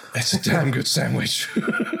sandwich. It's a damn good sandwich.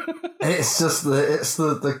 It's just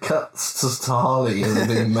the cuts to Harley that are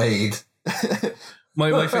being made.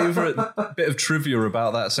 My favourite bit of trivia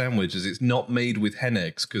about that sandwich is it's not made with hen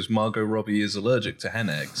eggs because Margot Robbie is allergic to hen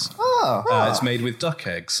eggs. It's made with duck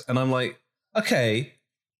eggs. And I'm like, okay,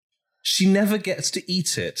 she never gets to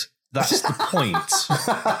eat it. That's the point.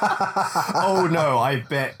 Oh, no, I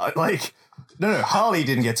bet. No, Harley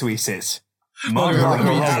didn't get to eat it. Margot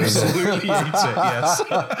Robbie absolutely ate it, yes.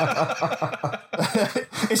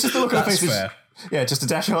 It's just the look on her face. Fair. Yeah, just a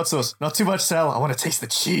dash of hot sauce. Not too much, Sal. I want to taste the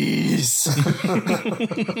cheese.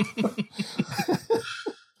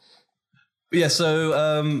 Yeah,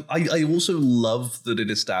 so I also love that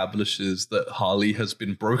it establishes that Harley has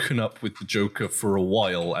been broken up with the Joker for a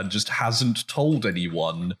while and just hasn't told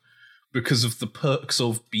anyone because of the perks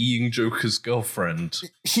of being Joker's girlfriend.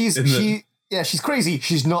 She's crazy.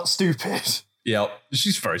 She's not stupid. Yeah,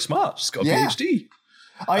 she's very smart. She's got a PhD.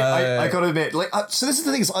 I gotta admit, so this is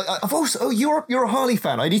the thing. I've also. Oh, you're a Harley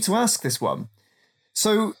fan. I need to ask this one.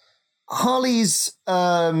 So Harley's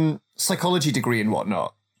psychology degree and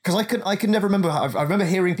whatnot, because I can never remember. I remember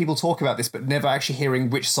hearing people talk about this, but never actually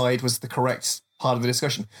hearing which side was the correct part of the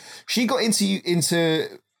discussion. She got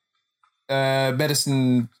into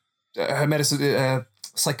medicine, her medicine,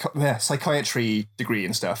 psychiatry degree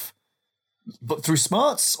and stuff. But through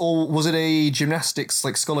smarts, or was it a gymnastics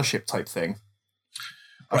scholarship type thing?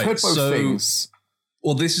 I've heard both things.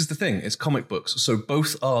 Well, this is the thing. It's comic books, so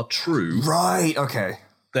both are true. Right, okay.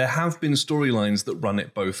 There have been storylines that run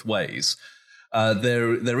it both ways.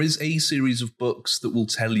 There is a series of books that will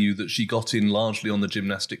tell you that she got in largely on the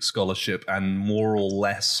gymnastics scholarship and more or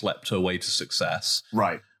less slept her way to success.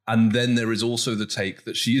 Right. And then there is also the take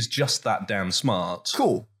that she is just that damn smart.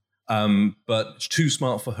 Cool. But too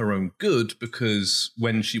smart for her own good, because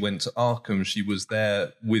when she went to Arkham, she was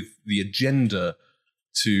there with the agenda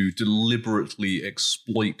to deliberately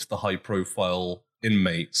exploit the high-profile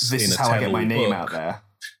inmates. This is how I get my name out there.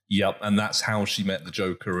 Yep, and that's how she met the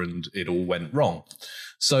Joker, and it all went wrong.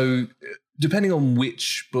 So, depending on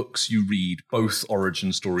which books you read, both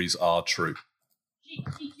origin stories are true. She's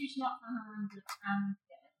too smart for her own good.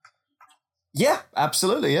 Yeah,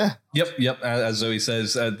 absolutely, yeah. Yep. As Zoe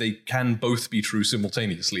says, they can both be true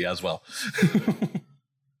simultaneously as well.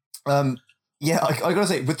 Yeah, I gotta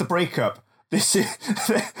say, with the breakup, this is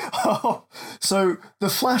so the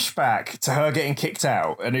flashback to her getting kicked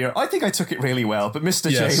out, and I think I took it really well, but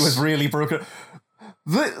Mr. J was really broken.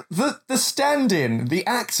 The stand-in, the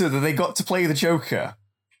actor that they got to play the Joker,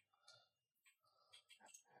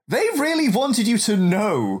 They really wanted you to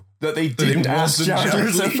know that they didn't ask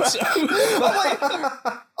Jared Leto.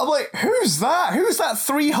 I'm like, who's that? Who's that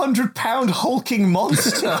 300-pound hulking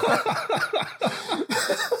monster?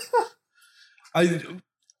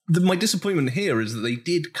 My disappointment here is that they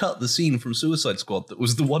did cut the scene from Suicide Squad that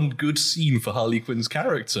was the one good scene for Harley Quinn's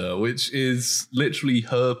character, which is literally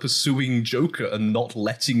her pursuing Joker and not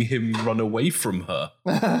letting him run away from her.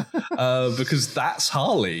 Because that's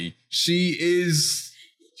Harley. She is...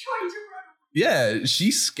 Trying to run. Yeah, she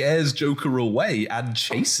scares Joker away and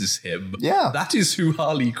chases him. Yeah. That is who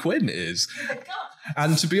Harley Quinn is. With a gun.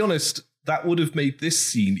 And to be honest, that would have made this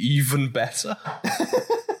scene even better.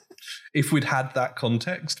 If we'd had that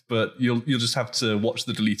context, but you'll just have to watch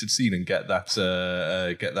the deleted scene and get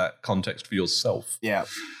that context for yourself. Yeah.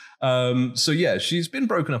 So yeah, she's been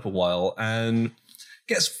broken up a while and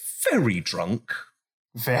gets very drunk.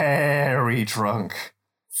 Very drunk.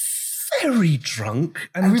 Very drunk,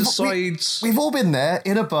 and decides... We've all been there,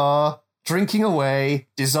 in a bar, drinking away,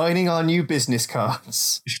 designing our new business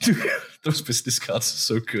cards. Those business cards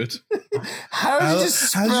are so good. How do you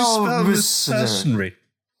spell mercenary?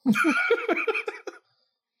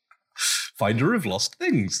 Finder of lost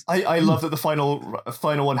things. I love that the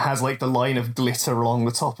final one has like the line of glitter along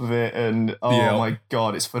the top of it, and my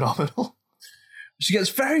god, it's phenomenal. She gets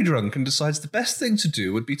very drunk and decides the best thing to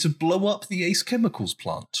do would be to blow up the Ace Chemicals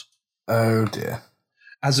plant. Oh dear.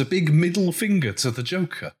 As a big middle finger to the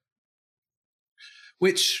Joker.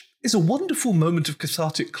 Which is a wonderful moment of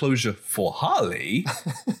cathartic closure for Harley.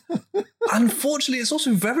 Unfortunately, it's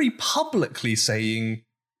also very publicly saying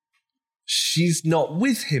she's not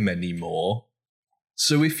with him anymore.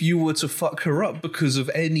 So if you were to fuck her up because of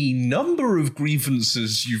any number of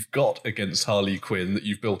grievances you've got against Harley Quinn that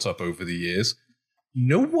you've built up over the years,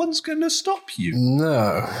 no one's going to stop you.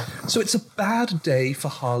 No. So it's a bad day for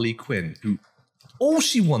Harley Quinn, who all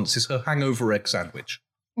she wants is her hangover egg sandwich.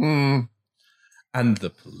 Mm. And the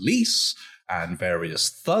police and various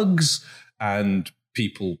thugs and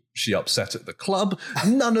people she upset at the club,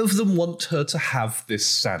 none of them want her to have this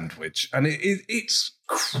sandwich. And it's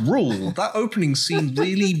cruel. That opening scene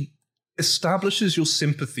really establishes your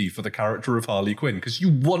sympathy for the character of Harley Quinn, because you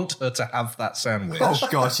want her to have that sandwich. Oh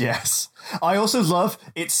god, yes. I also love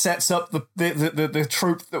it sets up the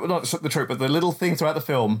trope, not the trope, but the little thing throughout the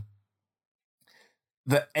film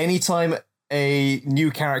that anytime a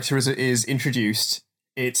new character is introduced,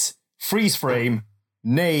 it's freeze frame,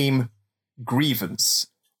 name, grievance.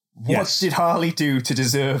 What did Harley do to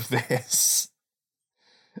deserve this?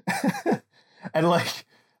 And like,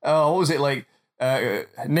 what was it like?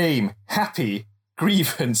 Name, happy,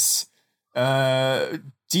 grievance,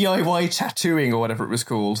 DIY tattooing or whatever it was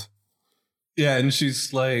called. Yeah, and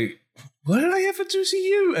she's like, what did I ever do to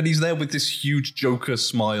you? And he's there with this huge Joker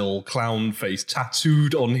smile, clown face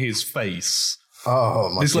tattooed on his face. Oh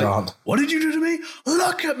my god. Like, what did you do to me?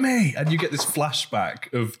 Look at me! And you get this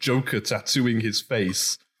flashback of Joker tattooing his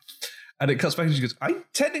face. And it cuts back and she goes, I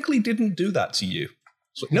technically didn't do that to you.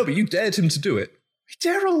 So, no, but you dared him to do it. I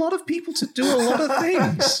dare a lot of people to do a lot of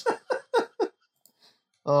things.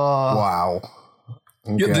 Wow.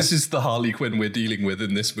 Okay. Yeah, this is the Harley Quinn we're dealing with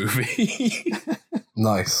in this movie.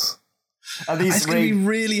 Nice. It's going to be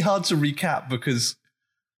really hard to recap because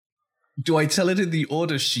do I tell it in the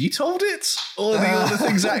order she told it, or the order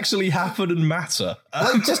things actually happen and matter?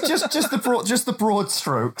 Just the broad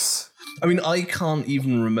strokes. I mean, I can't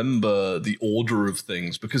even remember the order of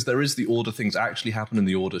things because there is the order things actually happen in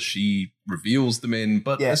the order she reveals them in,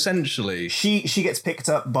 but essentially... She gets picked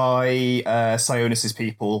up by Sionis's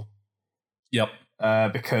people. Yep.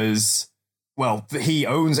 Because, well, he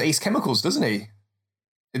owns Ace Chemicals, doesn't he?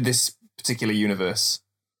 In this particular universe.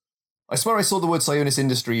 I swear I saw the word Sionis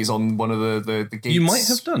Industries on one of the gates. You might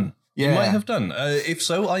have done. Yeah. You might have done. If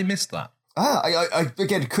so, I missed that. I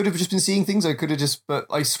again could have just been seeing things. I could have just, but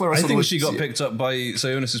I swear I saw. I think she got picked up by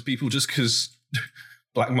Sionis's people just because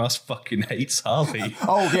Black Mask fucking hates Harley.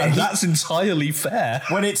 Oh yeah, and that's entirely fair.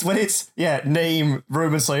 When it's name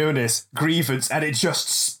Roman Sionis grievance, and it just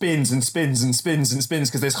spins and spins and spins and spins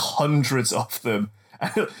because there's hundreds of them.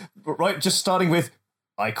 Right, just starting with,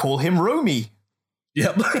 I call him Romy.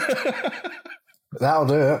 Yep, that'll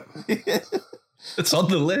do it. It's on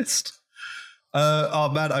the list. Oh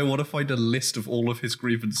man, I want to find a list of all of his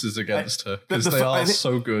grievances against her because they are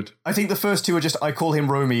so good. I think the first two are just I call him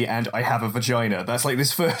Romy and I have a vagina. That's like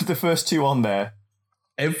the first two on there.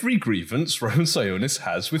 Every grievance Roman Sionis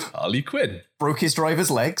has with Harley Quinn. Broke his driver's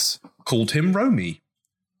legs. Called him Romy.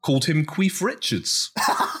 Called him Queef Richards.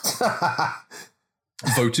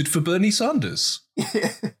 Voted for Bernie Sanders.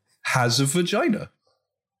 Has a vagina.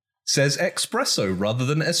 Says espresso rather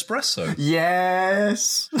than espresso.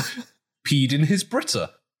 Yes. Peed in his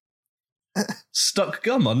Brita. Stuck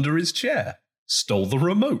gum under his chair. Stole the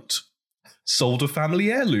remote. Sold a family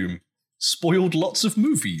heirloom. Spoiled lots of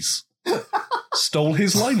movies. Stole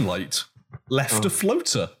his limelight. Left a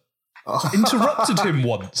floater. Interrupted him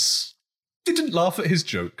once. Didn't laugh at his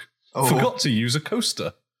joke. Forgot to use a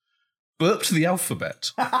coaster. Burped the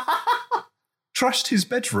alphabet. Trashed his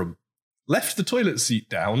bedroom. Left the toilet seat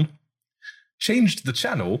down. Changed the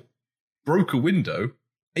channel. Broke a window.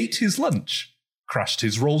 Ate his lunch. Crashed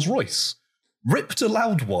his Rolls Royce. Ripped a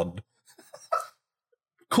loud one.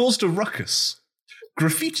 Caused a ruckus.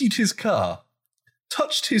 Graffitied his car.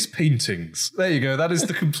 Touched his paintings. There you go. That is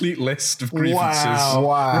the complete list of grievances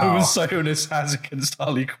Roman Sionis has against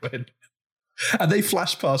Harley Quinn. And they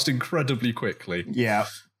flash past incredibly quickly. Yeah.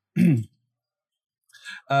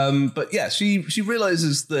 But yeah, she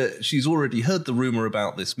realizes that she's already heard the rumor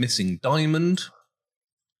about this missing diamond.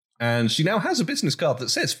 And she now has a business card that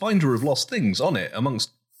says Finder of Lost Things on it,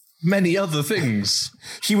 amongst many other things.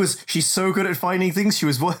 She's so good at finding things.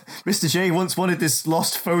 Mr. J once wanted this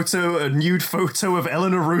lost photo, a nude photo of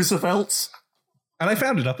Eleanor Roosevelt. And I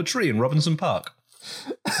found it up a tree in Robinson Park.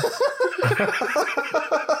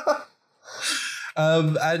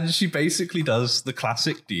 And she basically does the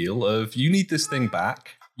classic deal of, you need this thing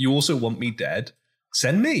back. You also want me dead.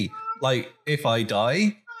 Send me. Like, if I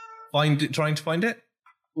die, trying to find it,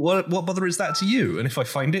 what bother is that to you? And if I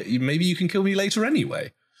find it, maybe you can kill me later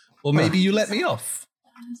anyway. Or maybe you let me off.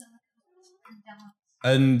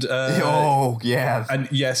 And and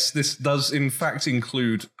yes, this does in fact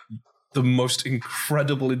include the most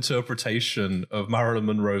incredible interpretation of Marilyn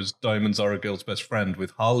Monroe's Diamonds Are a Girl's Best Friend,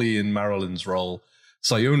 with Harley in Marilyn's role,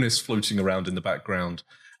 Sionis floating around in the background,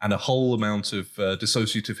 and a whole amount of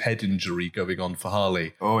dissociative head injury going on for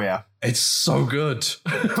Harley. Oh, yeah. It's so good.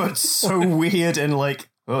 But so weird and like,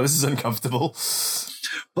 oh, this is uncomfortable.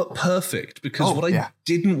 But perfect, because what I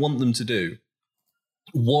didn't want them to do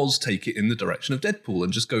was take it in the direction of Deadpool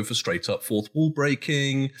and just go for straight up fourth wall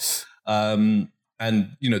breaking, and,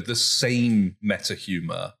 you know, the same meta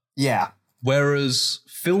humor. Yeah. Whereas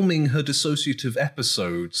filming her dissociative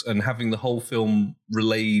episodes and having the whole film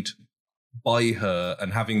relayed by her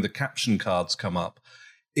and having the caption cards come up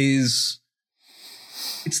it's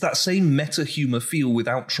that same meta humor feel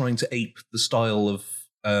without trying to ape the style of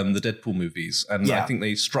the Deadpool movies. And I think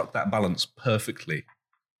they struck that balance perfectly.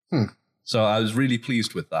 So I was really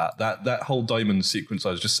pleased with that. That whole diamond sequence,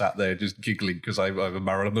 I was just sat there just giggling because I'm a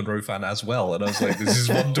Marilyn Monroe fan as well. And I was like, this is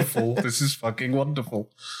wonderful. This is fucking wonderful.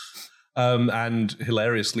 And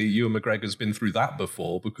hilariously, Ewan McGregor's been through that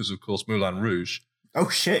before because, of course, Moulin Rouge. Oh,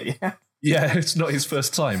 shit, yeah. Yeah, it's not his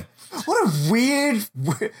first time. What a weird...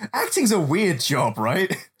 Acting's a weird job,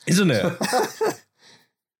 right? Isn't it?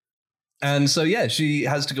 And so, yeah, she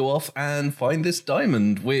has to go off and find this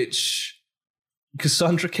diamond, which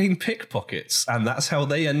Cassandra Cain pickpockets, and that's how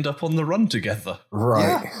they end up on the run together.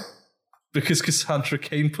 Right. Yeah. Because Cassandra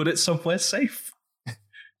Cain put it somewhere safe.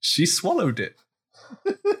 She swallowed it.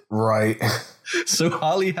 Right. So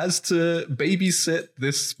Harley has to babysit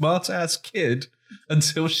this smart-ass kid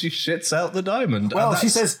until she shits out the diamond. Well, she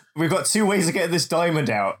says, we've got two ways of getting this diamond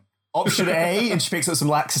out. Option A, and she picks up some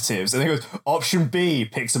laxatives. And then goes, option B,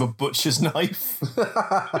 picks up a butcher's knife.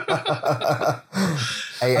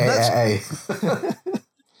 Hey.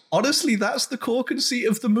 Honestly, that's the core conceit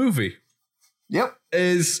of the movie. Yep.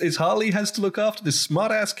 Is Harley has to look after this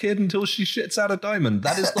smart-ass kid until she shits out a diamond.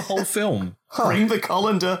 That is the whole film. Bring the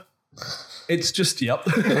colander. It's just, it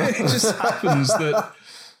just happens that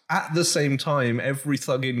at the same time, every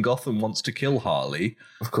thug in Gotham wants to kill Harley.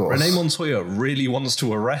 Of course. Renee Montoya really wants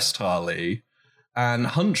to arrest Harley. And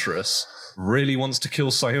Huntress really wants to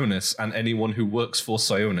kill Sionis and anyone who works for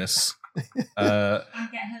Sionis.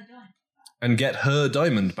 And get her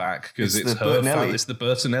diamond back, because it's her fault. It's the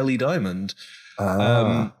Bertinelli diamond.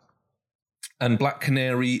 And Black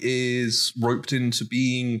Canary is roped into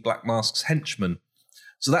being Black Mask's henchman.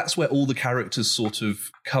 So that's where all the characters sort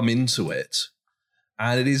of come into it.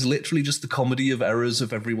 And it is literally just the comedy of errors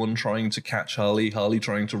of everyone trying to catch Harley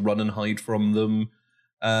trying to run and hide from them,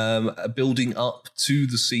 building up to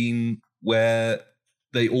the scene where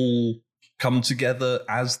they all come together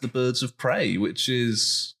as the birds of prey, which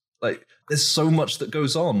is like, there's so much that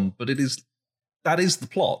goes on, but that is the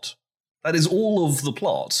plot. That is all of the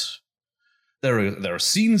plot. There are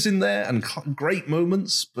scenes in there and great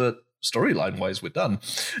moments, but storyline-wise, we're done.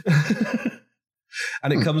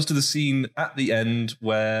 And it comes to the scene at the end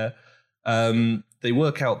where they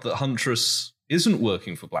work out that Huntress isn't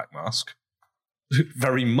working for Black Mask.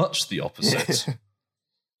 Very much the opposite.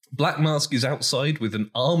 Black Mask is outside with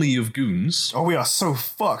an army of goons. Oh, we are so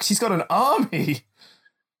fucked. He's got an army.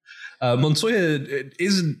 Montoya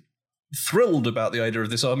isn't thrilled about the idea of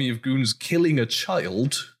this army of goons killing a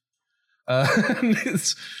child. And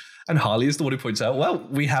Harley is the one who points out, well,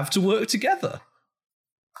 we have to work together.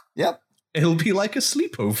 Yep. It'll be like a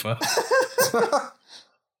sleepover.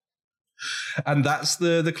 And that's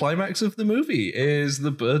the climax of the movie, is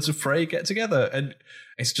the birds of prey get together. And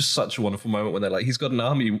it's just such a wonderful moment when they're like, he's got an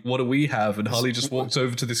army, what do we have? And Harley just walks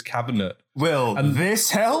over to this cabinet. Will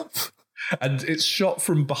this help? And it's shot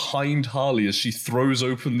from behind Harley as she throws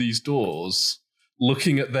open these doors,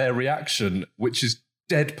 looking at their reaction, which is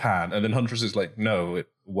deadpan. And then Huntress is like, no, it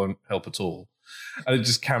won't help at all. And it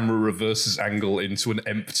just camera reverses angle into an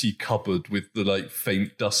empty cupboard with the like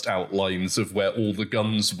faint dust outlines of where all the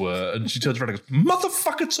guns were. And she turns around and goes,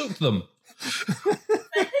 motherfucker took them.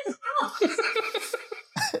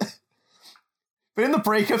 But in the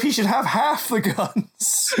breakup, he should have half the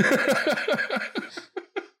guns.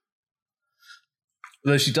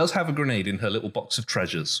 Though she does have a grenade in her little box of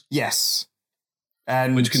treasures. Yes.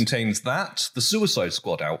 And which contains that, the Suicide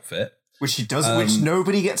Squad outfit. Which she does, which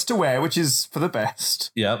nobody gets to wear, which is for the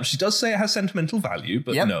best. Yeah, she does say it has sentimental value,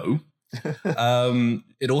 but no.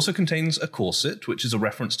 It also contains a corset, which is a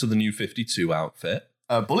reference to the New 52 outfit.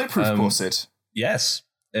 A bulletproof corset. Yes.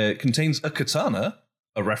 It contains a katana,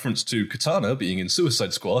 a reference to Katana being in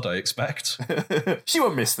Suicide Squad, I expect. She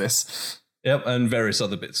won't miss this. Yep, and various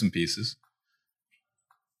other bits and pieces.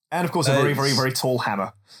 And, of course, a very, very, very tall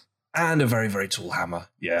hammer. And a very, very tall hammer,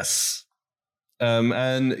 yes.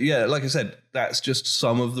 And yeah, like I said, that's just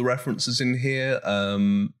some of the references in here.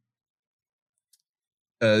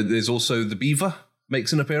 There's also the beaver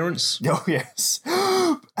makes an appearance. Oh, yes.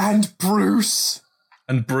 And Bruce.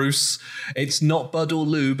 And Bruce. It's not Bud or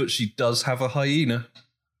Lou, but she does have a hyena.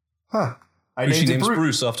 Huh. She names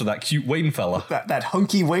Bruce after that cute Wayne fella. That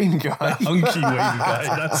hunky Wayne guy. That hunky Wayne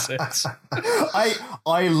guy, that's it.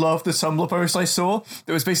 I love the Tumblr post I saw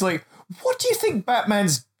that was basically like, what do you think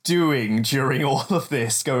Batman's doing during all of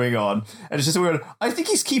this going on? And it's just weird. I think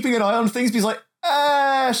he's keeping an eye on things, but he's like,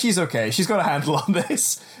 she's okay. She's got a handle on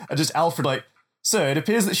this. And just Alfred like, sir, it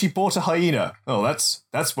appears that she bought a hyena. Oh,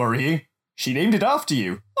 that's worrying. She named it after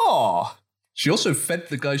you. Aw. She also fed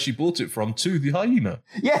the guy she bought it from to the hyena.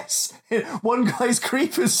 Yes. One guy's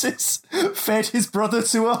creepers fed his brother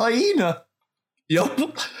to a hyena. Yup.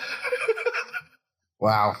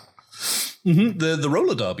 Wow. Mm-hmm. The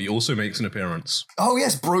roller derby also makes an appearance. Oh,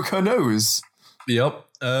 yes. Broke her nose. Yep.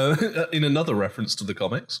 In another reference to the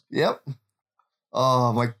comics. Yep.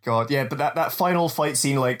 Oh, my God. Yeah, but that final fight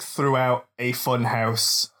scene, like, throughout a fun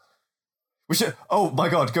house. Which, oh, my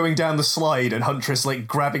God, going down the slide and Huntress, like,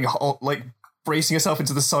 grabbing, like, bracing herself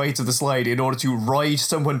into the sides of the slide in order to ride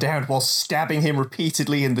someone down while stabbing him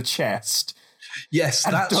repeatedly in the chest. Yes,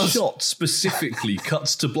 and that shot specifically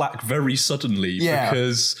cuts to black very suddenly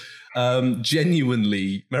because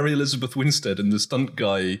genuinely Mary Elizabeth Winstead and the stunt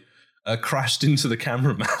guy crashed into the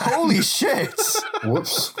cameraman. Holy shit!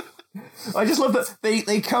 Whoops. I just love that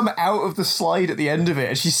they come out of the slide at the end of it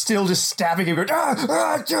and she's still just stabbing him going, and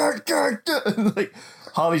like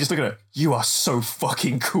Harley just looking at her, you are so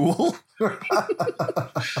fucking cool.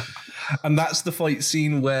 And that's the fight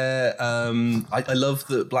scene where I love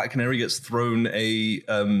that Black Canary gets thrown a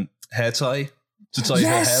hair tie to tie her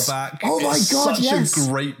hair back. Oh my God, such a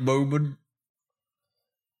great moment.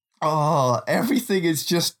 Oh, everything is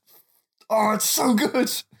just, it's so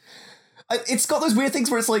good. It's got those weird things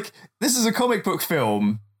where it's like, this is a comic book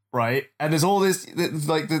film, right? And there's all this,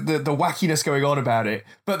 like, the wackiness going on about it.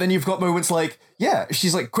 But then you've got moments like,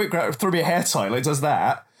 she's like, quick, throw me a hair tie, like, does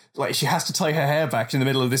that. Like, she has to tie her hair back in the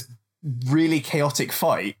middle of this really chaotic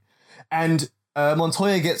fight. And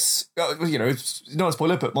Montoya gets, it's not a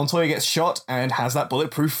spoiler, but Montoya gets shot and has that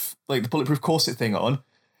bulletproof, like, the bulletproof corset thing on.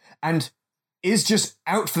 And is just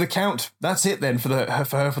out for the count. That's it then for her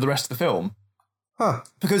for the rest of the film. Huh.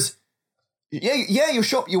 Because... Yeah, you're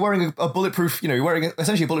shot. You're wearing a bulletproof, you're wearing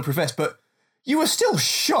essentially a bulletproof vest, but you were still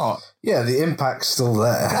shot. Yeah, the impact's still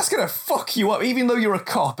there. That's going to fuck you up, even though you're a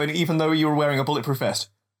cop and even though you were wearing a bulletproof vest.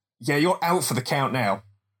 Yeah, you're out for the count now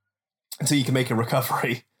until you can make a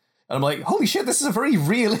recovery. And I'm like, holy shit, this is a very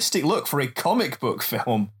realistic look for a comic book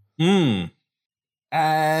film. Mm.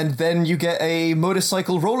 And then you get a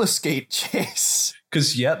motorcycle roller skate chase.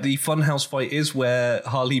 Because, the funhouse fight is where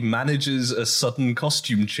Harley manages a sudden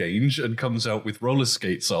costume change and comes out with roller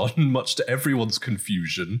skates on, much to everyone's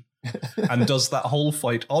confusion, and does that whole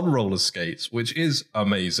fight on roller skates, which is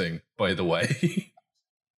amazing, by the way.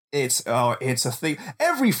 It's a thing.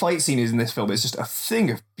 Every fight scene in this film is just a thing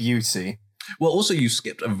of beauty. Well, also, you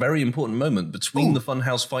skipped a very important moment between the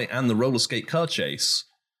funhouse fight and the roller skate car chase,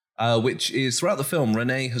 which is throughout the film,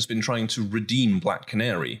 Renee has been trying to redeem Black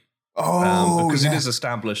Canary. Because it is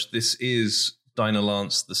established this is Dinah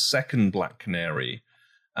Lance, the second Black Canary,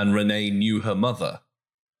 and Renee knew her mother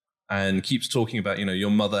and keeps talking about, your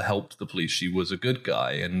mother helped the police. She was a good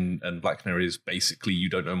guy. And Black Canary is basically, you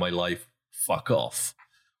don't know my life, fuck off,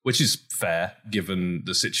 which is fair given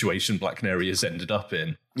the situation Black Canary has ended up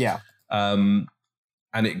in. Yeah. And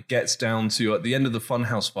it gets down to, at the end of the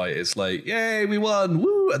funhouse fight, it's like, yay, we won,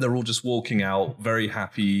 woo! And they're all just walking out, very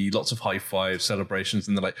happy, lots of high fives, celebrations,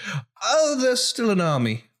 and they're like, oh, there's still an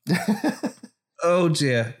army. Oh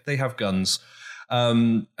dear, they have guns.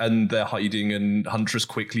 And they're hiding, and Huntress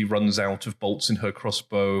quickly runs out of bolts in her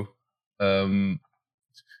crossbow. With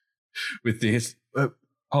this,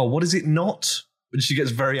 what is it not? And she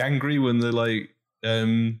gets very angry when they're like,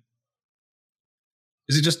 is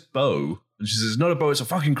it just bow? And she says, not a bow, it's a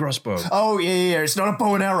fucking crossbow. Oh, yeah. It's not a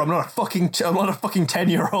bow and arrow. I'm not a fucking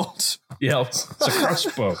 10-year-old. Yeah, it's a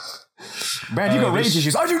crossbow. Man, you got rage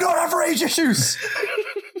issues. I do not have rage issues.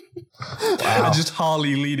 Wow. And just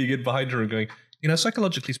Harley leaning in behind her and going,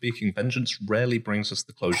 psychologically speaking, vengeance rarely brings us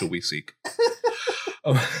the closure we seek.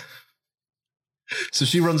 So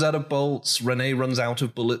she runs out of bolts. Renee runs out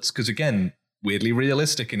of bullets because, again, weirdly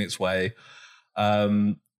realistic in its way.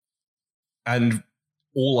 And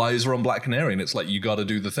all eyes are on Black Canary, and it's like, you got to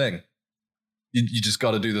do the thing. You just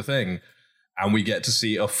got to do the thing. And we get to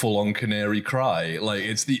see a full-on Canary cry. Like,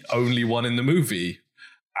 it's the only one in the movie.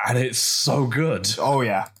 And it's so good. Oh,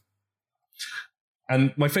 yeah.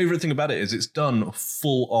 And my favorite thing about it is it's done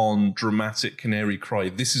full-on dramatic Canary cry.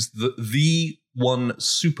 This is the one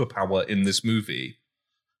superpower in this movie.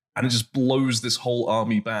 And it just blows this whole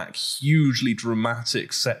army back. Hugely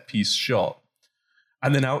dramatic set-piece shot.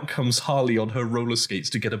 And then out comes Harley on her roller skates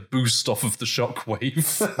to get a boost off of the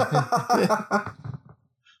shockwave.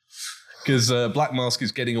 Because Black Mask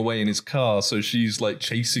is getting away in his car, so she's like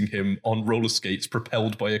chasing him on roller skates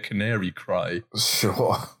propelled by a canary cry.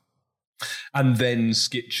 Sure. And then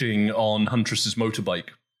skitching on Huntress's motorbike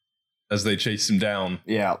as they chase him down.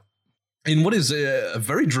 Yeah. In what is a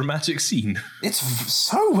very dramatic scene. It's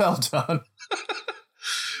so well done.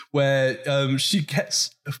 Where she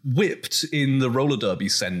gets whipped in the roller derby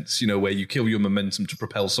sense, where you kill your momentum to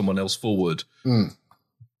propel someone else forward,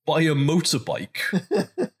 by a motorbike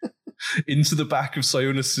into the back of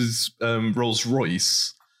Sionis's Rolls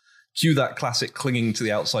Royce. Cue that classic clinging to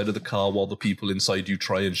the outside of the car while the people inside you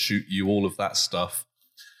try and shoot you, all of that stuff.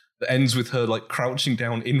 That ends with her like crouching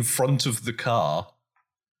down in front of the car,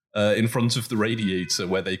 in front of the radiator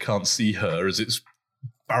where they can't see her as it's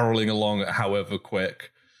barreling along however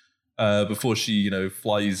quick. Before she,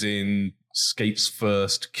 flies in, skates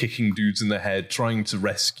first, kicking dudes in the head, trying to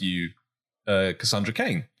rescue Cassandra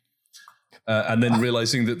Cain. And then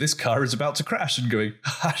realizing that this car is about to crash and going,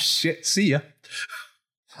 shit, see ya.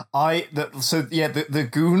 The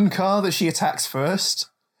goon car that she attacks first,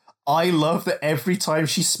 I love that every time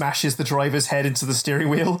she smashes the driver's head into the steering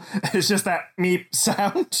wheel, it's just that meep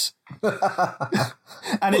sound.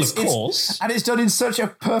 And of course. And it's done in such a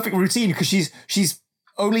perfect routine because she's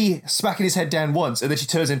only smacking his head down once, and then she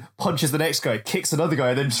turns and punches the next guy, kicks another guy,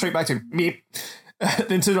 and then straight back to him, meep.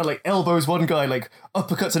 Then turns around, like, elbows one guy, like,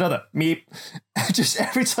 uppercuts another, meep. Just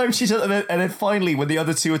every time she does it, and then finally, when the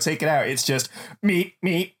other two are taken out, it's just meep,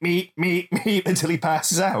 meep, meep, meep, meep, until he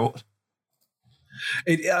passes out.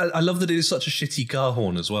 I love that it is such a shitty car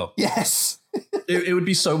horn as well. Yes. It would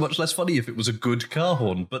be so much less funny if it was a good car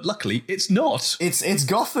horn, but luckily, it's not. It's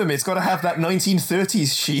Gotham. It's got to have that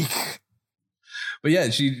 1930s chic. But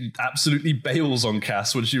yeah, she absolutely bails on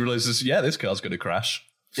Cass when she realizes, this car's going to crash.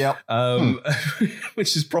 Yep.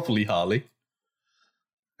 Which is properly Harley.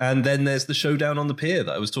 And then there's the showdown on the pier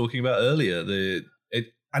that I was talking about earlier.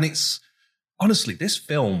 And it's honestly, this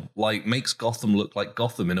film makes Gotham look like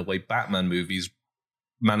Gotham in a way Batman movies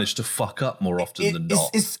manage to fuck up more often than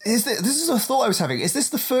not. This is a thought I was having. Is this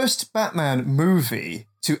the first Batman movie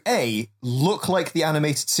to look like the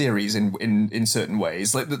animated series in certain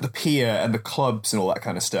ways, like the pier and the clubs and all that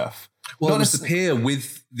kind of stuff? Well, it was the pier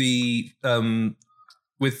with the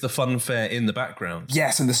fun fair in the background.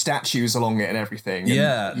 Yes, and the statues along it and everything.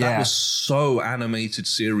 That was so animated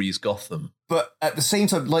series Gotham. But at the same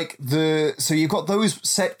time, so you've got those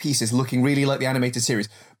set pieces looking really like the animated series,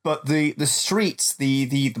 but the streets,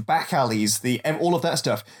 the back alleys, all of that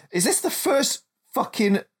stuff. Is this the first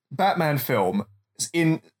fucking Batman film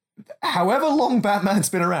in however long Batman's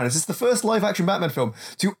been around? Is this the first live action Batman film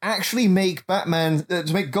to actually make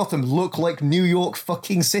to make Gotham look like New York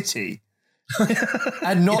fucking City?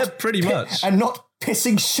 And not pretty much. And not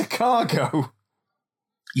pissing Chicago.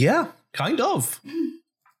 Yeah, kind of.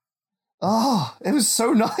 Oh, it was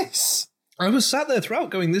so nice. I was sat there throughout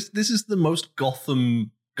going, this is the most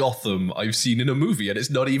Gotham I've seen in a movie, and it's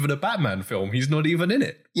not even a Batman film. He's not even in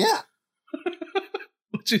it. Yeah.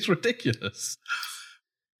 Which is ridiculous.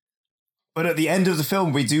 But at the end of the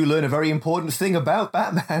film, we do learn a very important thing about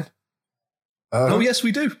Batman. Oh, yes,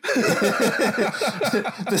 we do.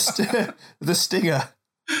 the stinger.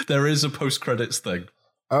 There is a post-credits thing.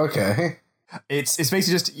 Okay. It's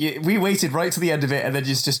basically just, we waited right to the end of it, and then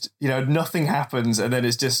just nothing happens, and then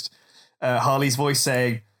it's just Harley's voice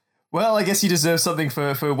saying, well, I guess you deserve something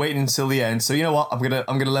for waiting until the end. So you know what? I'm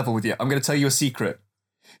gonna level with you. I'm gonna tell you a secret.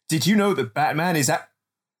 Did you know that Batman is at...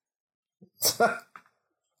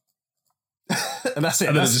 And that's it.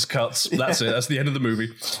 And then it just cuts. That's it. That's the end of the movie.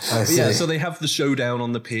 Yeah, so they have the showdown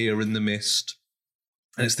on the pier in the mist.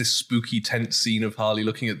 And it's this spooky, tense scene of Harley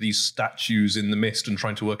looking at these statues in the mist and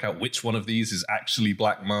trying to work out which one of these is actually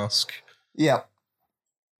Black Mask. Yeah.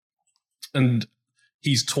 And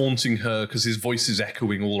he's taunting her because his voice is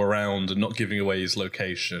echoing all around and not giving away his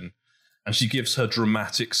location. And she gives her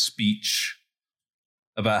dramatic speech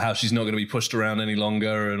about how she's not going to be pushed around any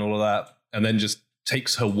longer and all of that. And then just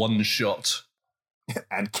takes her one shot.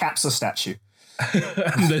 And caps a statue.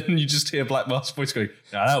 And then you just hear Black Mask's voice going,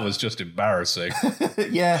 that was just embarrassing.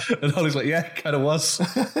 Yeah. And Harley's like, yeah, kind of was.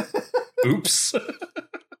 Oops.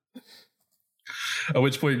 At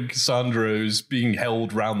which point Cassandra, who's being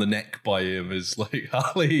held round the neck by him, is like,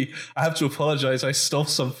 Harley, I have to apologize. I stole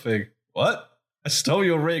something. What? I stole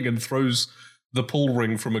your ring, and throws the pull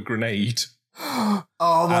ring from a grenade. Oh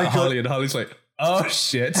my God. Harley, and Harley's like, oh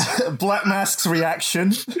shit. Black Mask's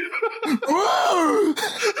reaction.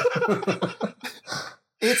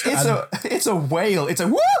 It's a wail. It's a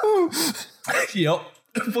woo. Yep.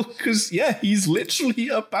 Because he's literally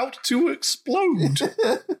about to explode.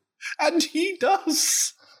 And he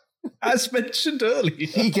does. As mentioned earlier.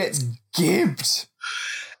 He gets gibbed.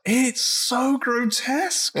 It's so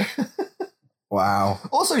grotesque. Wow.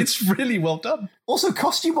 Also, it's really well done. Also,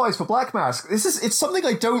 costume-wise for Black Mask, it's something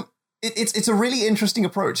I don't... It's a really interesting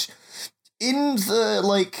approach. In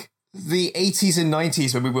the 80s and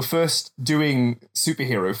 90s, when we were first doing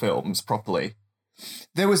superhero films properly,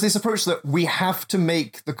 there was this approach that we have to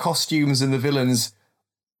make the costumes and the villains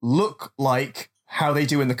look like how they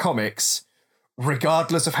do in the comics,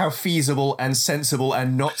 regardless of how feasible and sensible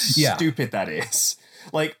and not stupid that is.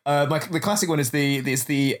 Like, the classic one is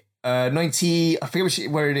the 90, I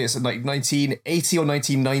forget where it is, like 1980 or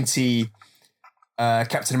 1990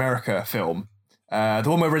 Captain America film. The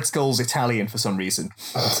one where Red Skull's Italian for some reason.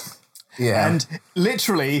 Yeah. And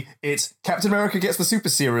literally, it's Captain America gets the super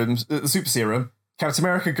serum. Captain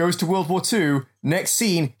America goes to World War II. Next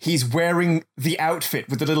scene, he's wearing the outfit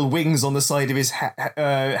with the little wings on the side of his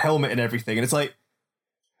helmet and everything. And it's like,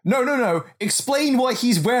 no. Explain why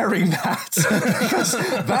he's wearing that. Because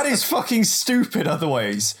that is fucking stupid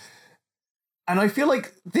otherwise. And I feel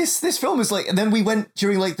like this film is like... And then we went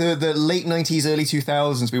during like the late 90s, early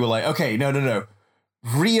 2000s. We were like, okay, no.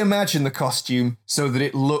 Reimagine the costume so that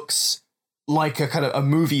it looks like a kind of a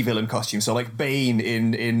movie villain costume. So like Bane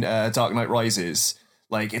in Dark Knight Rises.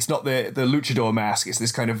 Like, it's not the luchador mask. It's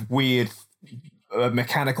this kind of weird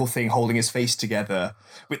mechanical thing holding his face together.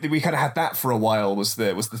 We kind of had that for a while was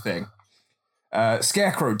the thing.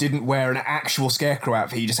 Scarecrow didn't wear an actual Scarecrow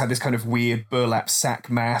outfit. He just had this kind of weird burlap sack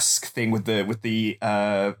mask thing with the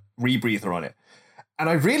rebreather on it. And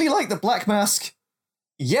I really like the Black Mask.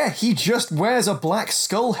 Yeah, he just wears a black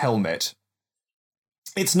skull helmet.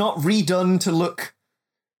 It's not redone to look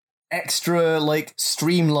extra, like,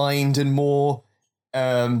 streamlined and more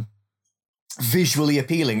visually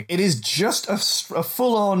appealing. It is just a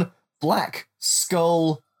full-on black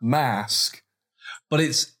skull mask. But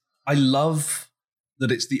I love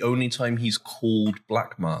that it's the only time he's called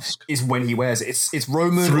Black Mask. Is when he wears it. It's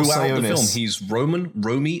Roman throughout or Sionis. The film, he's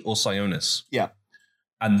Romy or Sionis. Yeah.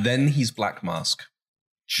 And then he's Black Mask.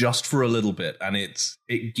 Just for a little bit, and it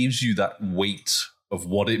gives you that weight of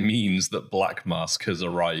what it means that Black Mask has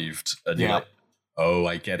arrived, and you're like, oh,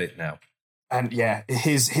 I get it now. And yeah,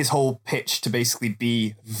 his whole pitch to basically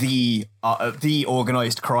be the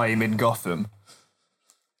organized crime in Gotham.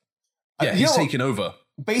 Yeah, he's taken over.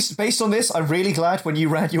 Based on this, I'm really glad when you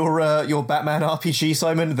ran your Batman RPG,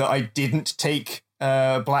 Simon, that I didn't take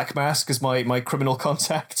Black Mask as my criminal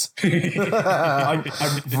contact. I'm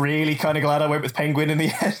really kind of glad I went with Penguin in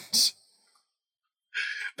the end.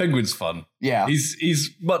 Penguin's fun. Yeah,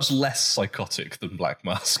 he's much less psychotic than Black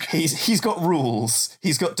Mask. He's got rules.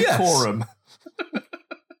 He's got decorum.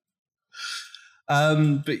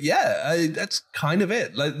 But yeah, that's kind of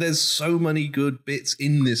it. Like, there's so many good bits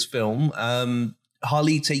in this film.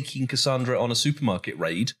 Harley taking Cassandra on a supermarket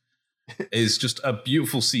raid is just a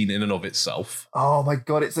beautiful scene in and of itself. Oh my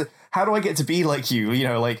god, how do I get to be like you? You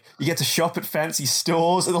know, like you get to shop at fancy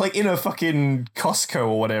stores and like in a fucking Costco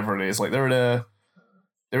or whatever it is. Like they're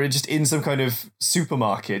just in some kind of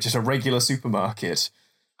supermarket, just a regular supermarket.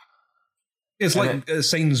 It's like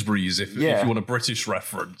Sainsbury's, if you want a British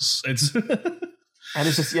reference. It's and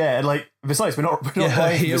it's just and like besides we're not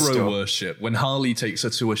buying hero worship when Harley takes her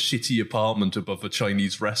to a shitty apartment above a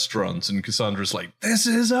Chinese restaurant, and Cassandra's like, "This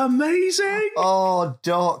is amazing." Oh,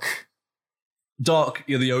 Doc,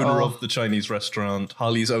 you're the owner of the Chinese restaurant,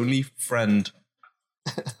 Harley's only friend,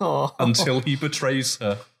 until he betrays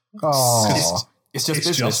her. Oh, it's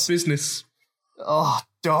just business. Oh,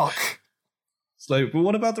 Doc. It's like, well,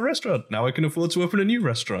 what about the restaurant? Now I can afford to open a new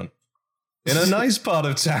restaurant in a nice part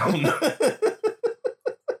of town.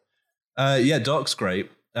 Doc's great.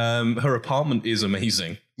 Her apartment is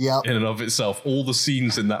amazing. Yeah, in and of itself. All the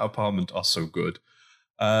scenes in that apartment are so good.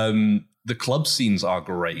 The club scenes are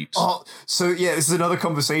great. Oh, so this is another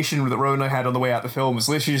conversation that Rowan and I had on the way out the film. Was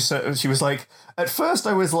literally she was like, at first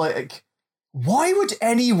I was like, why would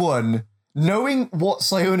anyone, knowing what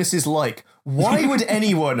Sionis is like, why would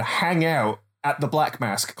anyone hang out at the Black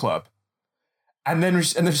Mask Club? And then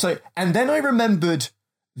she's like, and then I remembered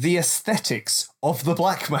the aesthetics of the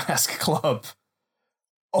Black Mask Club.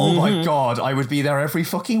 Oh my god, I would be there every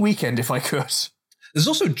fucking weekend if I could. There's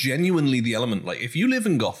also genuinely the element, like, if you live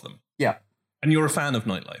in Gotham, and you're a fan of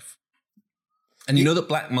nightlife, and you know that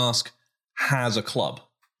Black Mask has a club,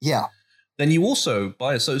 then you also,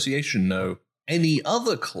 by association, know any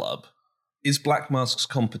other club is Black Mask's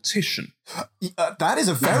competition. That is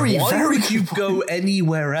a very, Why very would you go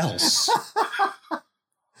anywhere else?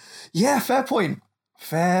 Yeah, fair point.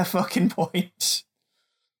 Fair fucking point.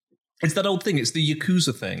 It's that old thing. It's the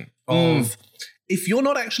Yakuza thing of if you're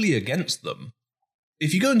not actually against them,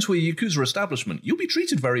 if you go into a Yakuza establishment, you'll be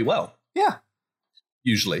treated very well. Yeah.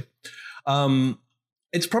 Usually.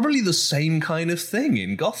 It's probably the same kind of thing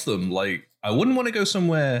in Gotham. Like, I wouldn't want to go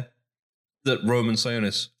somewhere that Roman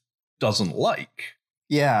Sionis doesn't like.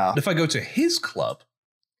 Yeah. But if I go to his club,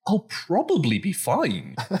 I'll probably be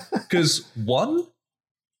fine. Because one,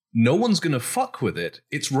 no one's going to fuck with it.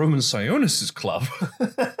 It's Roman Sionis' club.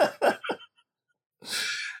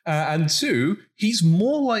 And two, he's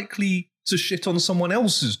more likely to shit on someone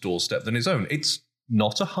else's doorstep than his own. It's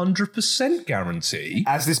not 100% guarantee.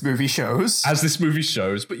 As this movie shows.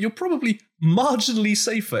 But you're probably marginally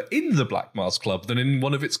safer in the Black Mask Club than in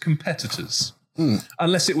one of its competitors.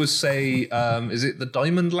 Unless it was, say, is it the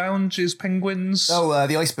Diamond Lounge's Penguins? Oh,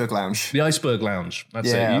 the Iceberg Lounge. The Iceberg Lounge.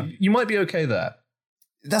 That's it. You might be okay there.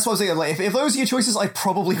 That's what I was thinking. Like, if those are your choices, I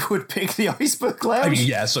probably would pick the Iceberg Lounge. I mean,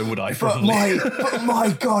 yeah, so would I probably. But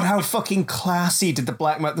my god, how fucking classy did the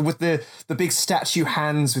Black Mask with the big statue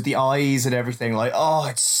hands with the eyes and everything. Like, oh,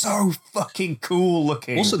 it's so fucking cool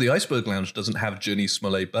looking. Also, the Iceberg Lounge doesn't have Jenny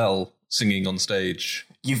Smollett-Bell singing on stage.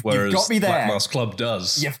 You've got me there. Black Mask Club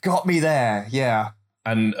does. You've got me there. Yeah.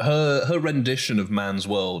 And her rendition of Man's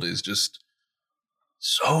World is just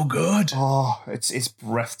so good. Oh, it's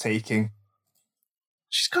breathtaking.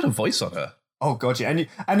 She's got a voice on her. Oh god, yeah,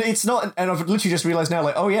 and it's not. And I've literally just realized now,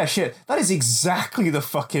 like, oh yeah, shit, that is exactly the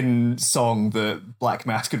fucking song that Black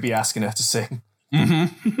Mask could be asking her to sing.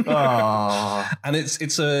 Mm-hmm. Oh. And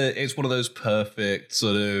it's one of those perfect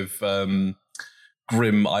sort of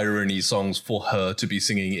grim irony songs for her to be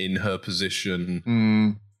singing in her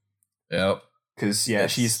position. Yep. Because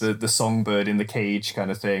she's the songbird in the cage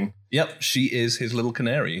kind of thing. Yep, she is his little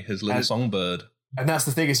canary, his little songbird. And that's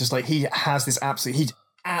the thing. It's just like he has this he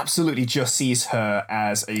absolutely just sees her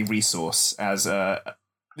as a resource,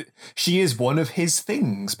 she is one of his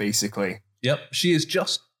things, basically. Yep, she is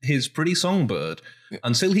just his pretty songbird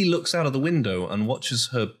until he looks out of the window and watches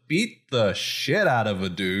her beat the shit out of a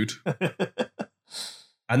dude.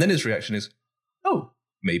 And then his reaction is, oh,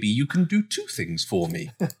 maybe you can do two things for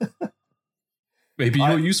me. Maybe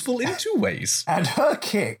you're useful in two ways. And her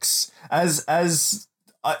kicks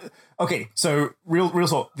okay, so real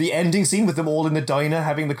talk. The ending scene with them all in the diner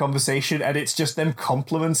having the conversation, and it's just them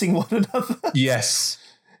complimenting one another. Yes.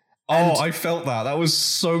 I felt that. That was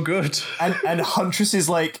so good. And Huntress is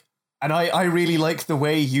like, and I really like the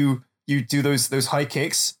way you do those high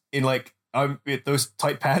kicks in like with those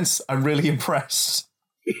tight pants. I'm really impressed.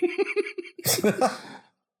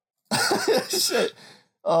 Shit.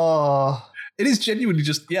 Oh. It is genuinely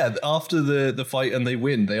just, after the fight and they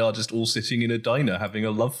win, they are just all sitting in a diner having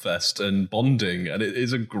a love fest and bonding, and it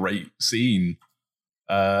is a great scene.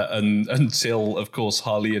 And until, of course,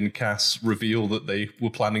 Harley and Cass reveal that they were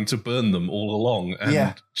planning to burn them all along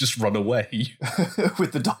and just run away.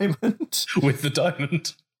 With the diamond. With the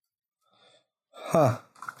diamond. Huh.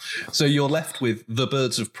 So you're left with the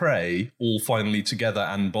birds of prey all finally together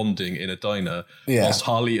and bonding in a diner, whilst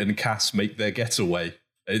Harley and Cass make their getaway.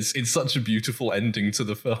 It's such a beautiful ending to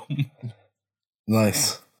the film.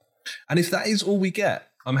 Nice. And if that is all we get,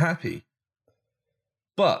 I'm happy.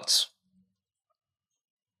 But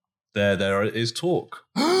there is talk.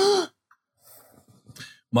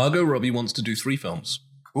 Margot Robbie wants to do 3 films.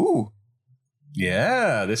 Ooh.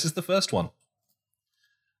 Yeah, this is the first one.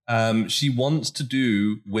 She wants to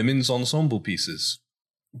do women's ensemble pieces.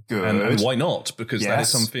 Good. And why not? Because that is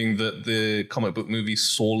something that the comic book movies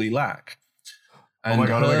sorely lack. And oh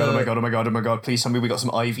my god. Please tell me we got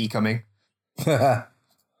some Ivy coming.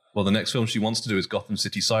 Well, the next film she wants to do is Gotham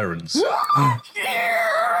City Sirens.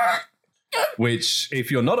 Which,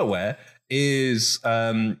 if you're not aware, is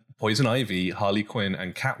Poison Ivy, Harley Quinn,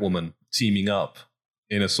 and Catwoman teaming up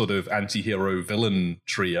in a sort of anti-hero villain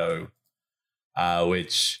trio.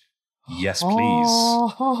 Which, yes, please.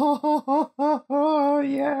 Oh,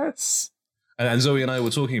 yes. And Zoe and I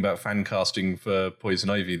were talking about fan casting for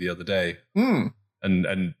Poison Ivy the other day.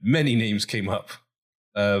 And many names came up.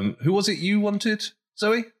 Who was it you wanted,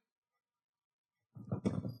 Zoe?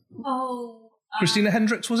 Christina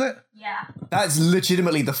Hendricks, was it? Yeah. That's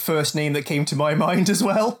legitimately the first name that came to my mind as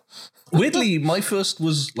well. Weirdly, my first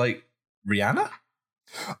was like Rihanna.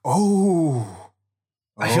 Oh.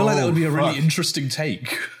 I feel like that would be a really interesting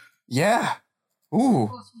take. Yeah. Ooh. Of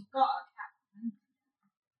course, we've got a Catwoman.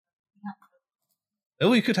 Oh,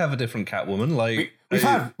 we could have a different Catwoman. Like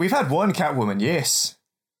we've had one Catwoman, yes.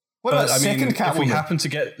 What about second Catwoman? If we happen to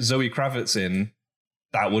get Zoe Kravitz in,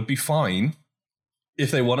 that would be fine. If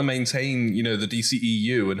they want to maintain, the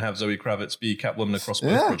DCEU and have Zoe Kravitz be Catwoman across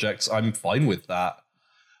both projects, I'm fine with that.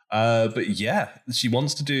 But yeah, she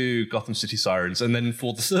wants to do Gotham City Sirens. And then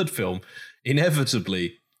for the third film,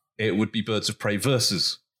 inevitably, it would be Birds of Prey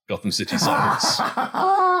versus Gotham City Sirens.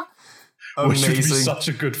 Which would be such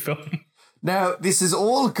a good film. Now, this is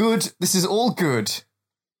all good. This is all good.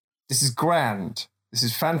 This is grand. This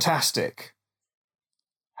is fantastic.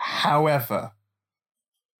 However,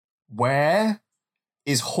 where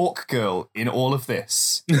is Hawkgirl in all of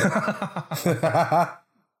this?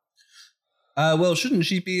 Well, shouldn't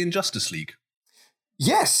she be in Justice League?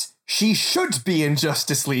 Yes, she should be in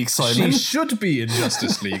Justice League, Simon. She should be in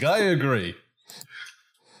Justice League, I agree.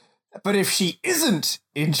 But if she isn't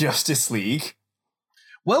in Justice League,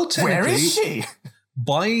 well, technically, where is she?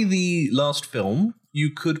 By the last film,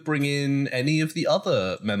 you could bring in any of the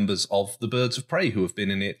other members of the Birds of Prey who have been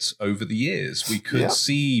in it over the years. We could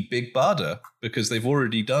see Big Barda, because they've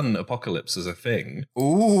already done Apocalypse as a thing.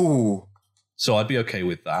 Ooh. So I'd be okay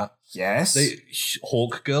with that. Yes.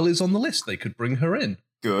 Hawkgirl is on the list. They could bring her in.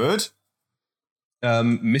 Good.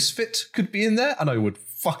 Misfit could be in there, and I would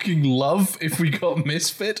fucking love if we got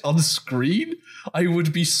Misfit on screen. I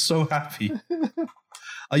would be so happy.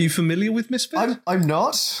 Are you familiar with Misfit? I'm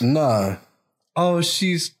not. No. Oh,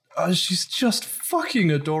 she's just fucking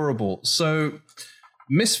adorable. So,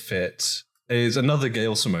 Misfit is another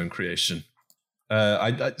Gail Simone creation.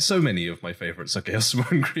 So many of my favorites are Gail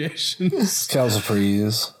Simone creations.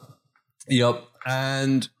 Calzaprese. Yep.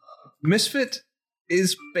 And Misfit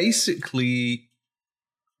is basically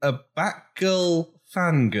a Batgirl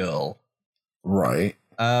fangirl. Right.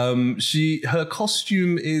 Her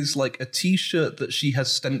costume is like a t-shirt that she has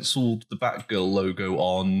stenciled the Batgirl logo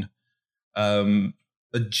on.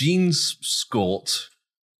 A jeans skirt.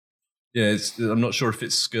 Yeah, I'm not sure if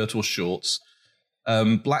it's skirt or shorts.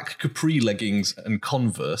 Black capri leggings and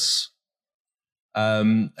Converse.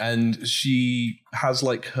 And she has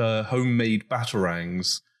like her homemade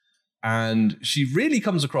batarangs, and she really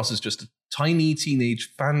comes across as just a tiny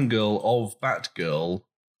teenage fangirl of Batgirl.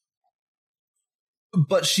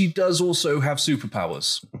 But she does also have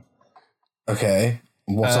superpowers. Okay.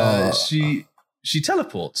 What are she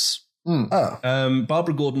teleports.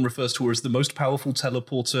 Barbara Gordon refers to her as the most powerful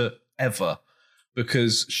teleporter ever,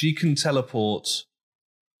 because she can teleport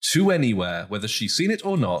to anywhere, whether she's seen it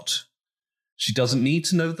or not. She doesn't need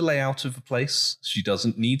to know the layout of a place. She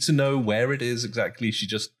doesn't need to know where it is exactly. She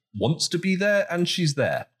just wants to be there, and she's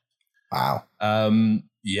there. Wow.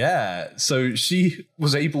 Yeah, so she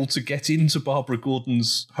was able to get into Barbara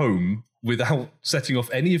Gordon's home without setting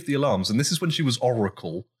off any of the alarms, and this is when she was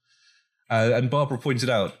Oracle. And Barbara pointed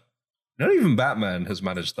out, not even Batman has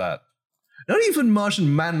managed that. Not even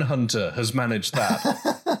Martian Manhunter has managed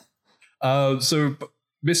that. So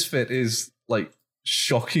Misfit is, like,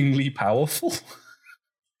 shockingly powerful.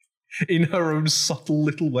 in her own subtle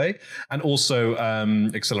little way. And also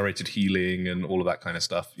accelerated healing and all of that kind of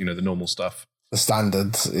stuff, the normal stuff. The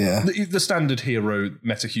standards, yeah. The standard hero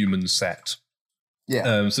metahuman set.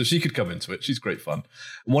 Yeah. So she could come into it. She's great fun.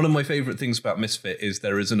 One of my favorite things about Misfit is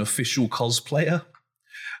there is an official cosplayer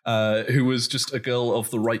who was just a girl of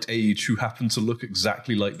the right age who happened to look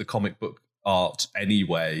exactly like the comic book art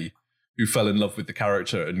anyway, who fell in love with the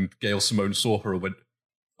character, and Gail Simone saw her and went,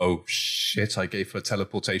 oh shit, I gave her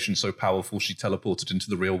teleportation so powerful she teleported into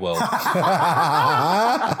the real world.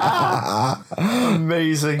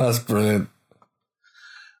 Amazing. That's brilliant.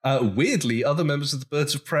 Weirdly, other members of the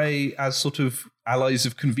Birds of Prey as sort of allies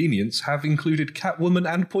of convenience have included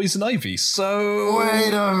Catwoman and Poison Ivy. So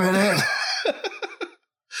wait a minute.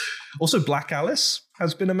 Also, Black Alice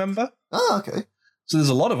has been a member. Oh, okay. So there's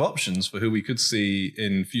a lot of options for who we could see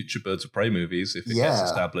in future Birds of Prey movies if it gets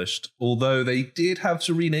established. Although they did have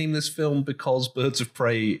to rename this film because Birds of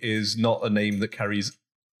Prey is not a name that carries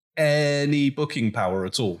any booking power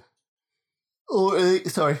at all. Or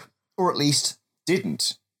at least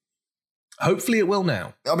didn't. Hopefully it will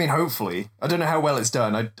now. I mean, hopefully. I don't know how well it's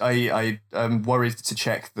done. I'm worried to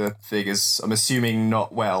check the figures. I'm assuming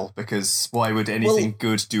not well, because why would anything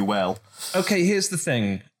good do well? Okay, here's the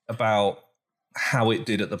thing about how it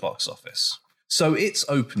did at the box office. So its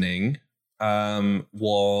opening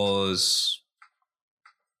was...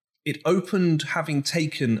 It opened having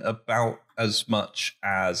taken about as much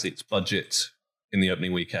as its budget in the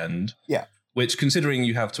opening weekend. Yeah. Which, considering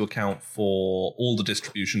you have to account for all the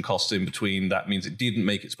distribution costs in between, that means it didn't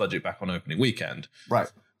make its budget back on opening weekend.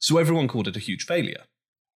 Right. So everyone called it a huge failure.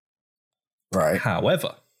 Right.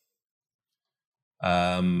 However,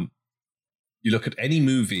 you look at any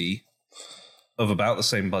movie of about the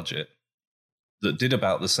same budget that did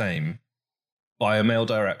about the same by a male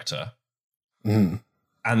director, and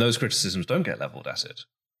those criticisms don't get leveled at it.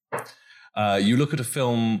 You look at a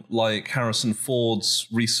film like Harrison Ford's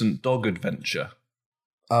recent dog adventure.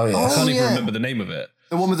 Oh, yeah. I can't even remember the name of it.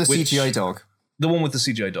 The one with the CGI dog. The one with the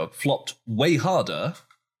CGI dog flopped way harder,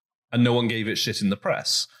 and no one gave it shit in the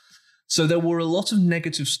press. So there were a lot of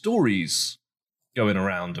negative stories going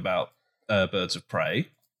around about Birds of Prey.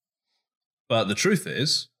 But the truth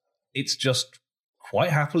is, it's just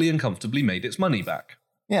quite happily and comfortably made its money back.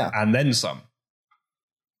 Yeah. And then some.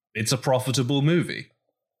 It's a profitable movie.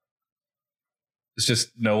 It's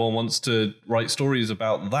just no one wants to write stories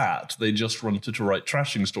about that. They just wanted to write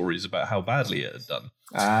trashing stories about how badly it had done.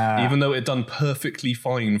 Even though it had done perfectly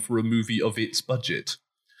fine for a movie of its budget.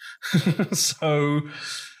 So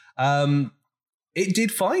it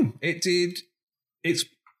did fine. It's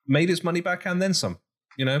made its money back and then some.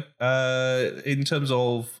 In terms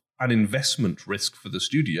of an investment risk for the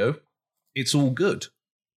studio, it's all good.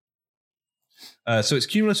 So its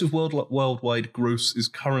cumulative worldwide gross is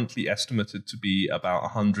currently estimated to be about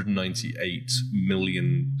 $198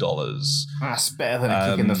 million. That's better than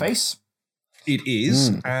a kick in the face. It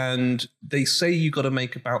is, and they say you got to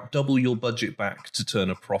make about double your budget back to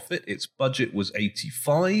turn a profit. Its budget was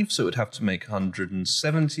 85, so it'd have to make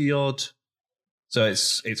 170 odd. So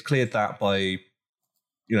it's cleared that by,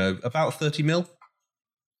 about 30 mil.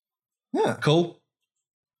 Yeah, cool.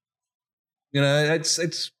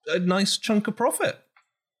 It's a nice chunk of profit.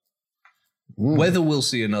 Whether we'll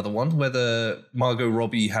see another one, whether Margot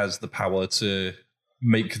Robbie has the power to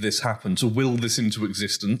make this happen, to will this into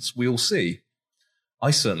existence, we'll see.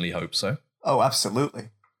 I certainly hope so. Oh, absolutely.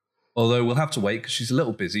 Although we'll have to wait because she's a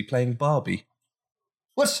little busy playing Barbie.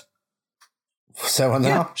 What? So now?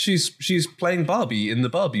 Yeah, she's playing Barbie in the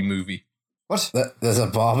Barbie movie. What? There's a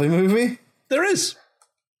Barbie movie? There is.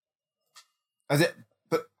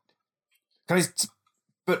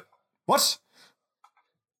 But what?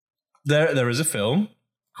 There is a film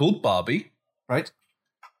called Barbie, right?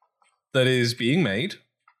 That is being made,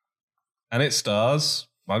 and it stars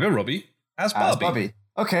Margot Robbie as Barbie.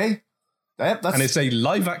 Okay, that's... and it's a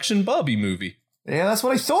live-action Barbie movie. Yeah, that's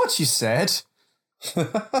what I thought you said.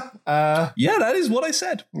 Yeah, that is what I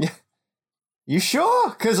said. Yeah. You sure?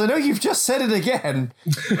 Because I know you've just said it again.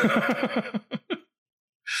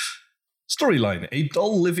 Storyline: a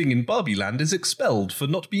doll living in Barbie Land is expelled for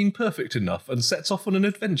not being perfect enough and sets off on an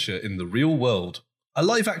adventure in the real world. A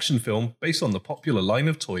live-action film based on the popular line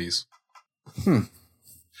of toys.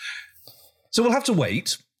 So we'll have to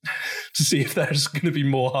wait to see if there's going to be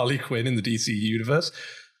more Harley Quinn in the DC universe.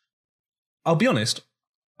 I'll be honest,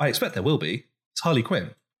 I expect there will be. It's Harley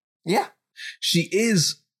Quinn. Yeah. She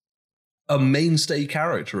is a mainstay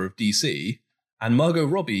character of DC, and Margot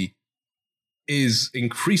Robbie is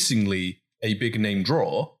increasingly a big name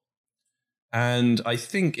draw. And I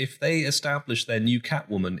think if they establish their new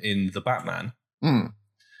Catwoman in The Batman,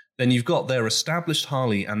 then you've got their established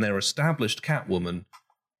Harley and their established Catwoman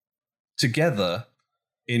together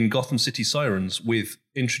in Gotham City Sirens with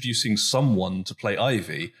introducing someone to play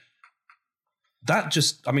Ivy. That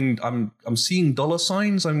just, I mean, I'm seeing dollar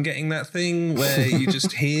signs. I'm getting that thing where you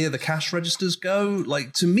just hear the cash registers go.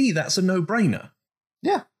 Like, to me, that's a no-brainer.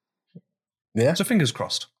 Yeah. So fingers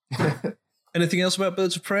crossed. Anything else about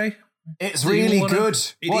Birds of Prey? It's really good.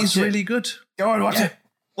 It is really good. Go on, watch it.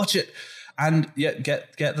 Watch it. And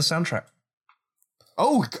get the soundtrack.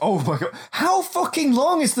 Oh my God. How fucking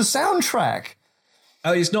long is the soundtrack?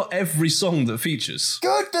 It's not every song that features.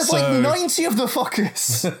 Good, there's like 90 of the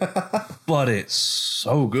fuckers. But it's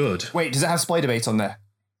so good. Wait, does it have Spider-Bait on there?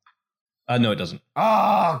 No, it doesn't.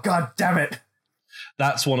 Oh, God damn it.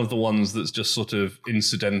 That's one of the ones that's just sort of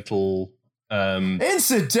incidental.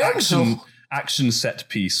 Action set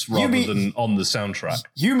piece rather than on the soundtrack.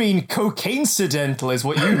 You mean cocaine-cidental is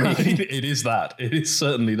what you mean. It is that. It is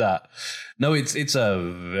certainly that. No, it's a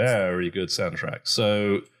very good soundtrack.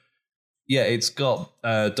 So, yeah, it's got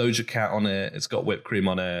Doja Cat on it. It's got Whipped Cream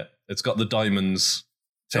on it. It's got the Diamonds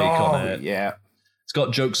take on it. Yeah. It's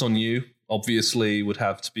got Jokes on You, obviously, would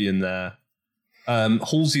have to be in there.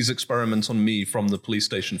 Halsey's Experiment on Me from the police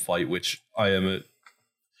station fight, which I am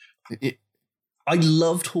I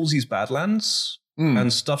loved Halsey's Badlands,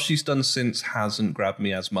 and stuff she's done since hasn't grabbed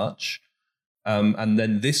me as much. And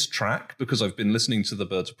then this track, because I've been listening to the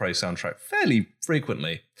Birds of Prey soundtrack fairly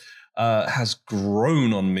frequently, has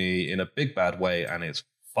grown on me in a big bad way, and it's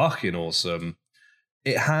fucking awesome.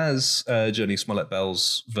 It has Jurnee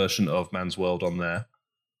Smollett-Bell's version of Man's World on there.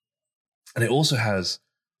 And it also has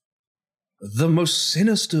the most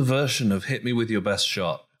sinister version of Hit Me With Your Best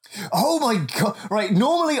Shot. Oh my God. Right.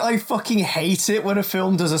 Normally I fucking hate it when a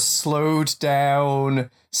film does a slowed down,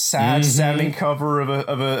 sad sounding cover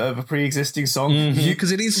of a pre-existing song.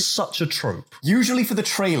 Because it is such a trope. Usually for the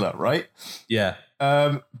trailer, right? Yeah.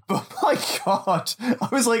 But my God, I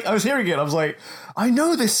was hearing it. I was like, I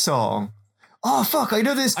know this song. Oh, fuck. I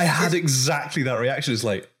know this. I had exactly that reaction. It's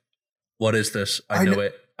like, what is this? I know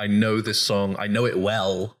it. I know this song. I know it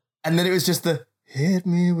well. And then it was just the hit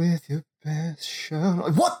me with your best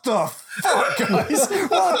shot. What the fuck, guys?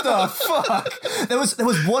 What the fuck? There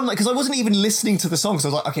was one, because I wasn't even listening to the song, so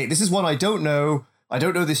I was like, okay, this is one I don't know. I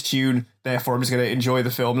don't know this tune, therefore I'm just going to enjoy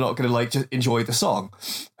the film, not going to just enjoy the song.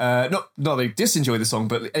 Not like disenjoy the song,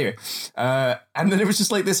 but anyway. And then it was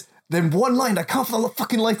just like this. Then one line, I can't for the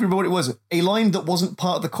fucking life remember what it was. A line that wasn't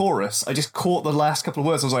part of the chorus. I just caught the last couple of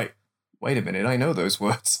words. I was like, wait a minute, I know those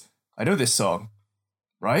words. I know this song.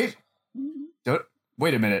 Right?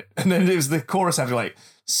 Wait a minute. And then it was the chorus after, like,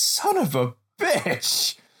 son of a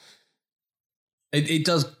bitch. It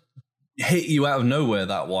does hit you out of nowhere,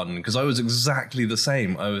 that one, because I was exactly the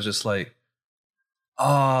same. I was just like,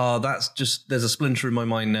 that's just, there's a splinter in my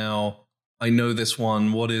mind now. I know this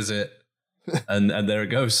one. What is it? And there it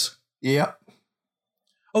goes. Yep.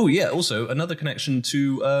 Oh, yeah. Also, another connection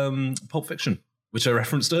to Pulp Fiction, which I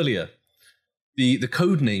referenced earlier. The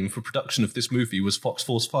code name for production of this movie was Fox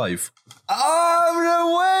Force 5. Oh,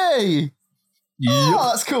 no way! Yep. Oh,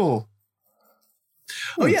 that's cool.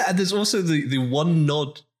 Oh, yeah, and there's also the one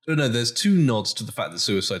nod. Oh, no, there's two nods to the fact that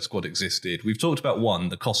Suicide Squad existed. We've talked about one,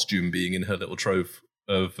 the costume being in her little trove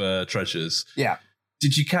of treasures. Yeah.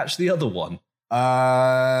 Did you catch the other one?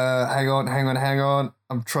 Hang on.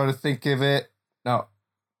 I'm trying to think of it. No.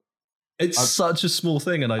 It's such a small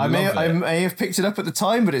thing, and I love it. I may have picked it up at the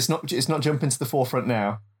time, but it's not jumping to the forefront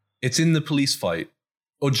now. It's in the police fight,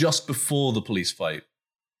 or just before the police fight,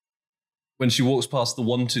 when she walks past the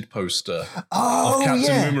wanted poster of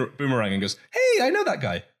Captain Boomerang and goes, "Hey, I know that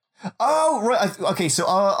guy." Oh, right. Okay, so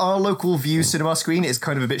our local View cinema screen is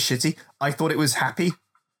kind of a bit shitty. I thought it was Happy.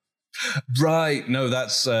 Right. No,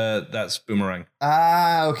 that's Boomerang.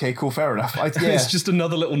 Ah, okay, cool, fair enough. It's just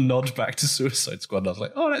another little nod back to Suicide Squad. I was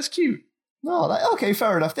like, oh, that's cute. No, okay,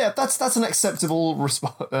 fair enough. Yeah, that's an acceptable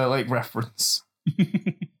reference.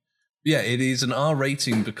 Yeah, it is an R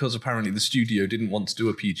rating because apparently the studio didn't want to do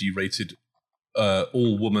a PG rated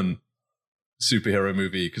all-woman superhero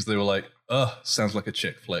movie because they were like, sounds like a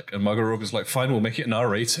chick flick. And Margot Robbie's like, fine, we'll make it an R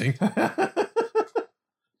rating.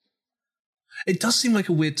 It does seem like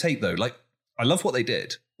a weird take, though. Like, I love what they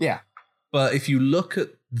did. Yeah. But if you look at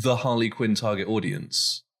the Harley Quinn target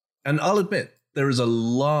audience, and I'll admit, there is a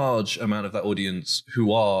large amount of that audience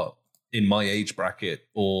who are in my age bracket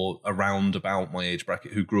or around about my age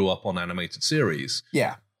bracket who grew up on animated series.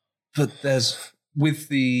 Yeah. But there's, with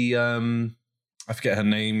the, I forget her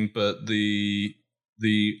name, but the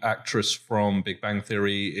actress from Big Bang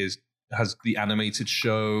Theory has the animated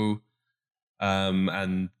show.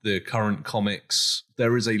 and the current comics,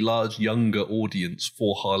 there is a large younger audience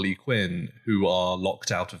for Harley Quinn who are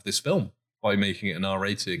locked out of this film by making it an R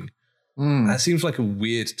rating. That seems like a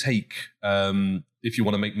weird take if you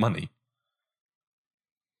want to make money.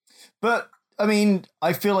 But I mean,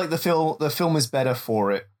 I feel like the film is better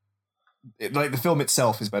for it. Like the film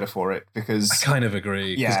itself is better for it because I kind of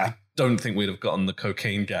agree. Yeah. I don't think we'd have gotten the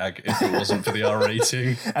cocaine gag if it wasn't for the R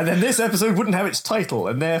rating. And then this episode wouldn't have its title,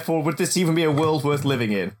 and therefore would this even be a world worth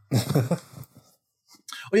living in? Oh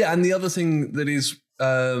yeah, and the other thing that is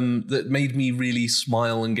that made me really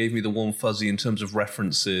smile and gave me the warm fuzzy in terms of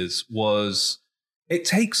references was it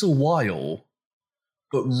takes a while,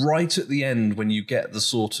 but right at the end when you get the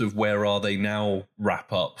sort of where are they now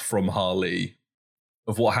wrap up from Harley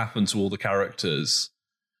of what happened to all the characters,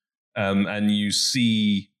 and you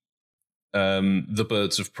see the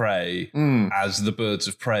Birds of Prey as the Birds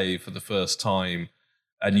of Prey for the first time,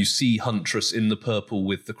 and you see Huntress in the purple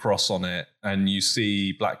with the cross on it, and you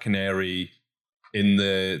see Black Canary in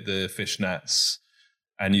the fishnets,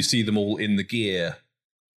 and you see them all in the gear,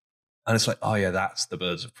 and it's like, oh yeah, that's the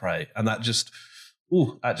Birds of Prey, and that just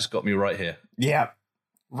got me right here. Yeah,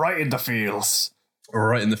 right in the feels.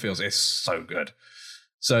 Right in the feels. It's so good.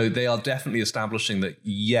 So they are definitely establishing that,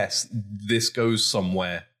 yes, this goes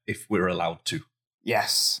somewhere if we're allowed to.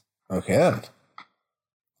 Yes. Okay then.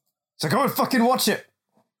 So go and fucking watch it.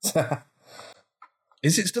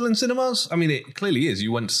 Is it still in cinemas? I mean, it clearly is.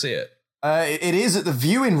 You went to see it. It is at the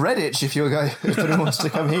View in Redditch if anyone wants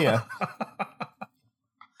to come here.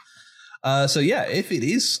 So yeah, if it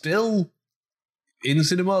is still in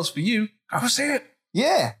cinemas for you, go see it.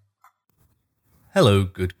 Yeah. Hello,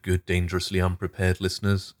 good, dangerously unprepared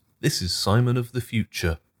listeners. This is Simon of the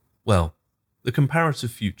Future. Well, the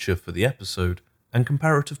comparative future for the episode and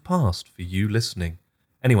comparative past for you listening.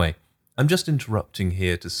 Anyway, I'm just interrupting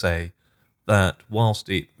here to say that whilst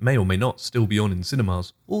it may or may not still be on in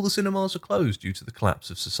cinemas, all the cinemas are closed due to the collapse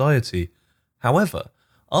of society. However,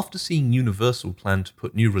 after seeing Universal plan to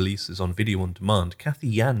put new releases on video on demand, Kathy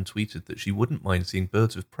Yan tweeted that she wouldn't mind seeing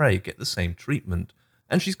Birds of Prey get the same treatment,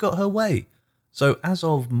 and she's got her way. So as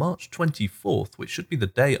of March 24th, which should be the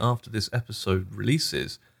day after this episode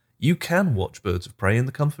releases, you can watch Birds of Prey in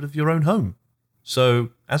the comfort of your own home.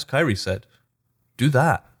 So, as Kyrie said, do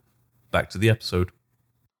that. Back to the episode.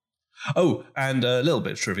 Oh, and a little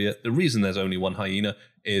bit of trivia. The reason there's only one hyena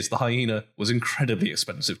is the hyena was incredibly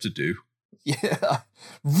expensive to do. Yeah,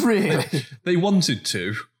 really? They wanted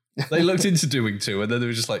to. They looked into doing two, and then they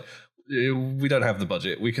were just like, we don't have the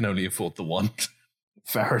budget. We can only afford the one.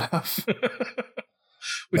 Fair enough.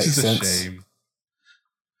 Which is a shame.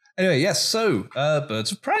 Anyway, yes, so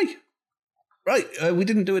Birds of Prey. Right, we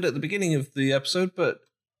didn't do it at the beginning of the episode, but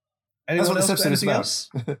anyone else got anything else?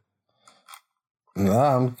 No,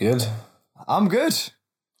 I'm good. I'm good.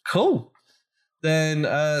 Cool. Then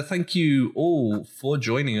thank you all for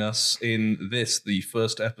joining us in this, the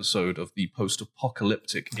first episode of the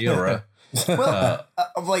post-apocalyptic era. Well,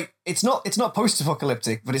 like it's not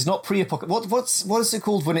post-apocalyptic, but it's not pre-apocalyptic. What is it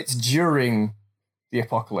called when it's during the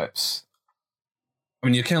apocalypse? I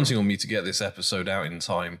mean, you're counting on me to get this episode out in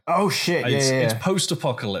time. Oh shit! It's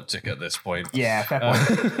post-apocalyptic at this point. Yeah, fair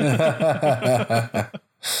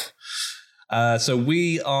point. So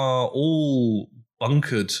we are all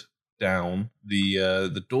bunkered down.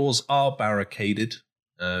 The doors are barricaded.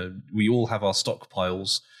 We all have our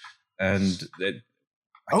stockpiles, and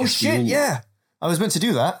oh shit! Yeah, I was meant to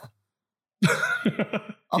do that.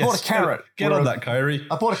 I bought a carrot. Get on that, Kyrie.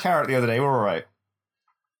 I bought a carrot the other day. We're all right.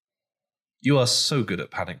 You are so good at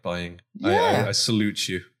panic buying. Yeah. I salute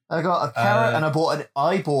you. I got a carrot and I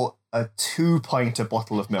bought a 2-pint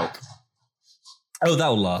bottle of milk. Oh,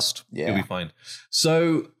 that'll last. Yeah. You'll be fine.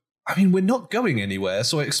 So, I mean, we're not going anywhere,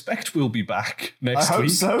 so I expect we'll be back next week.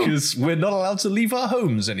 Because we're not allowed to leave our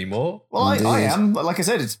homes anymore. Well, I am. Like I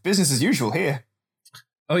said, it's business as usual here.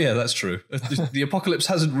 Oh, yeah, that's true. The apocalypse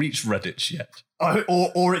hasn't reached Redditch yet.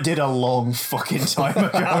 Or it did a long fucking time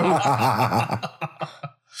ago.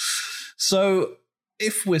 So,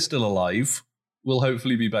 if we're still alive, we'll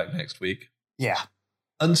hopefully be back next week. Yeah.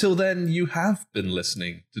 Until then, you have been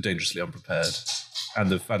listening to Dangerously Unprepared and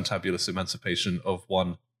the fantabulous emancipation of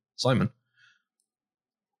one Simon.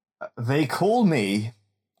 They call me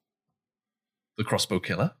the Crossbow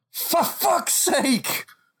Killer. For fuck's sake!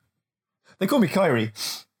 They call me Kyrie.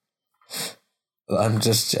 I'm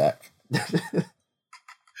just Jack.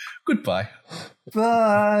 Goodbye.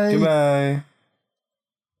 Bye. Goodbye.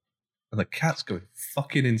 And the cat's going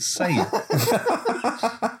fucking insane.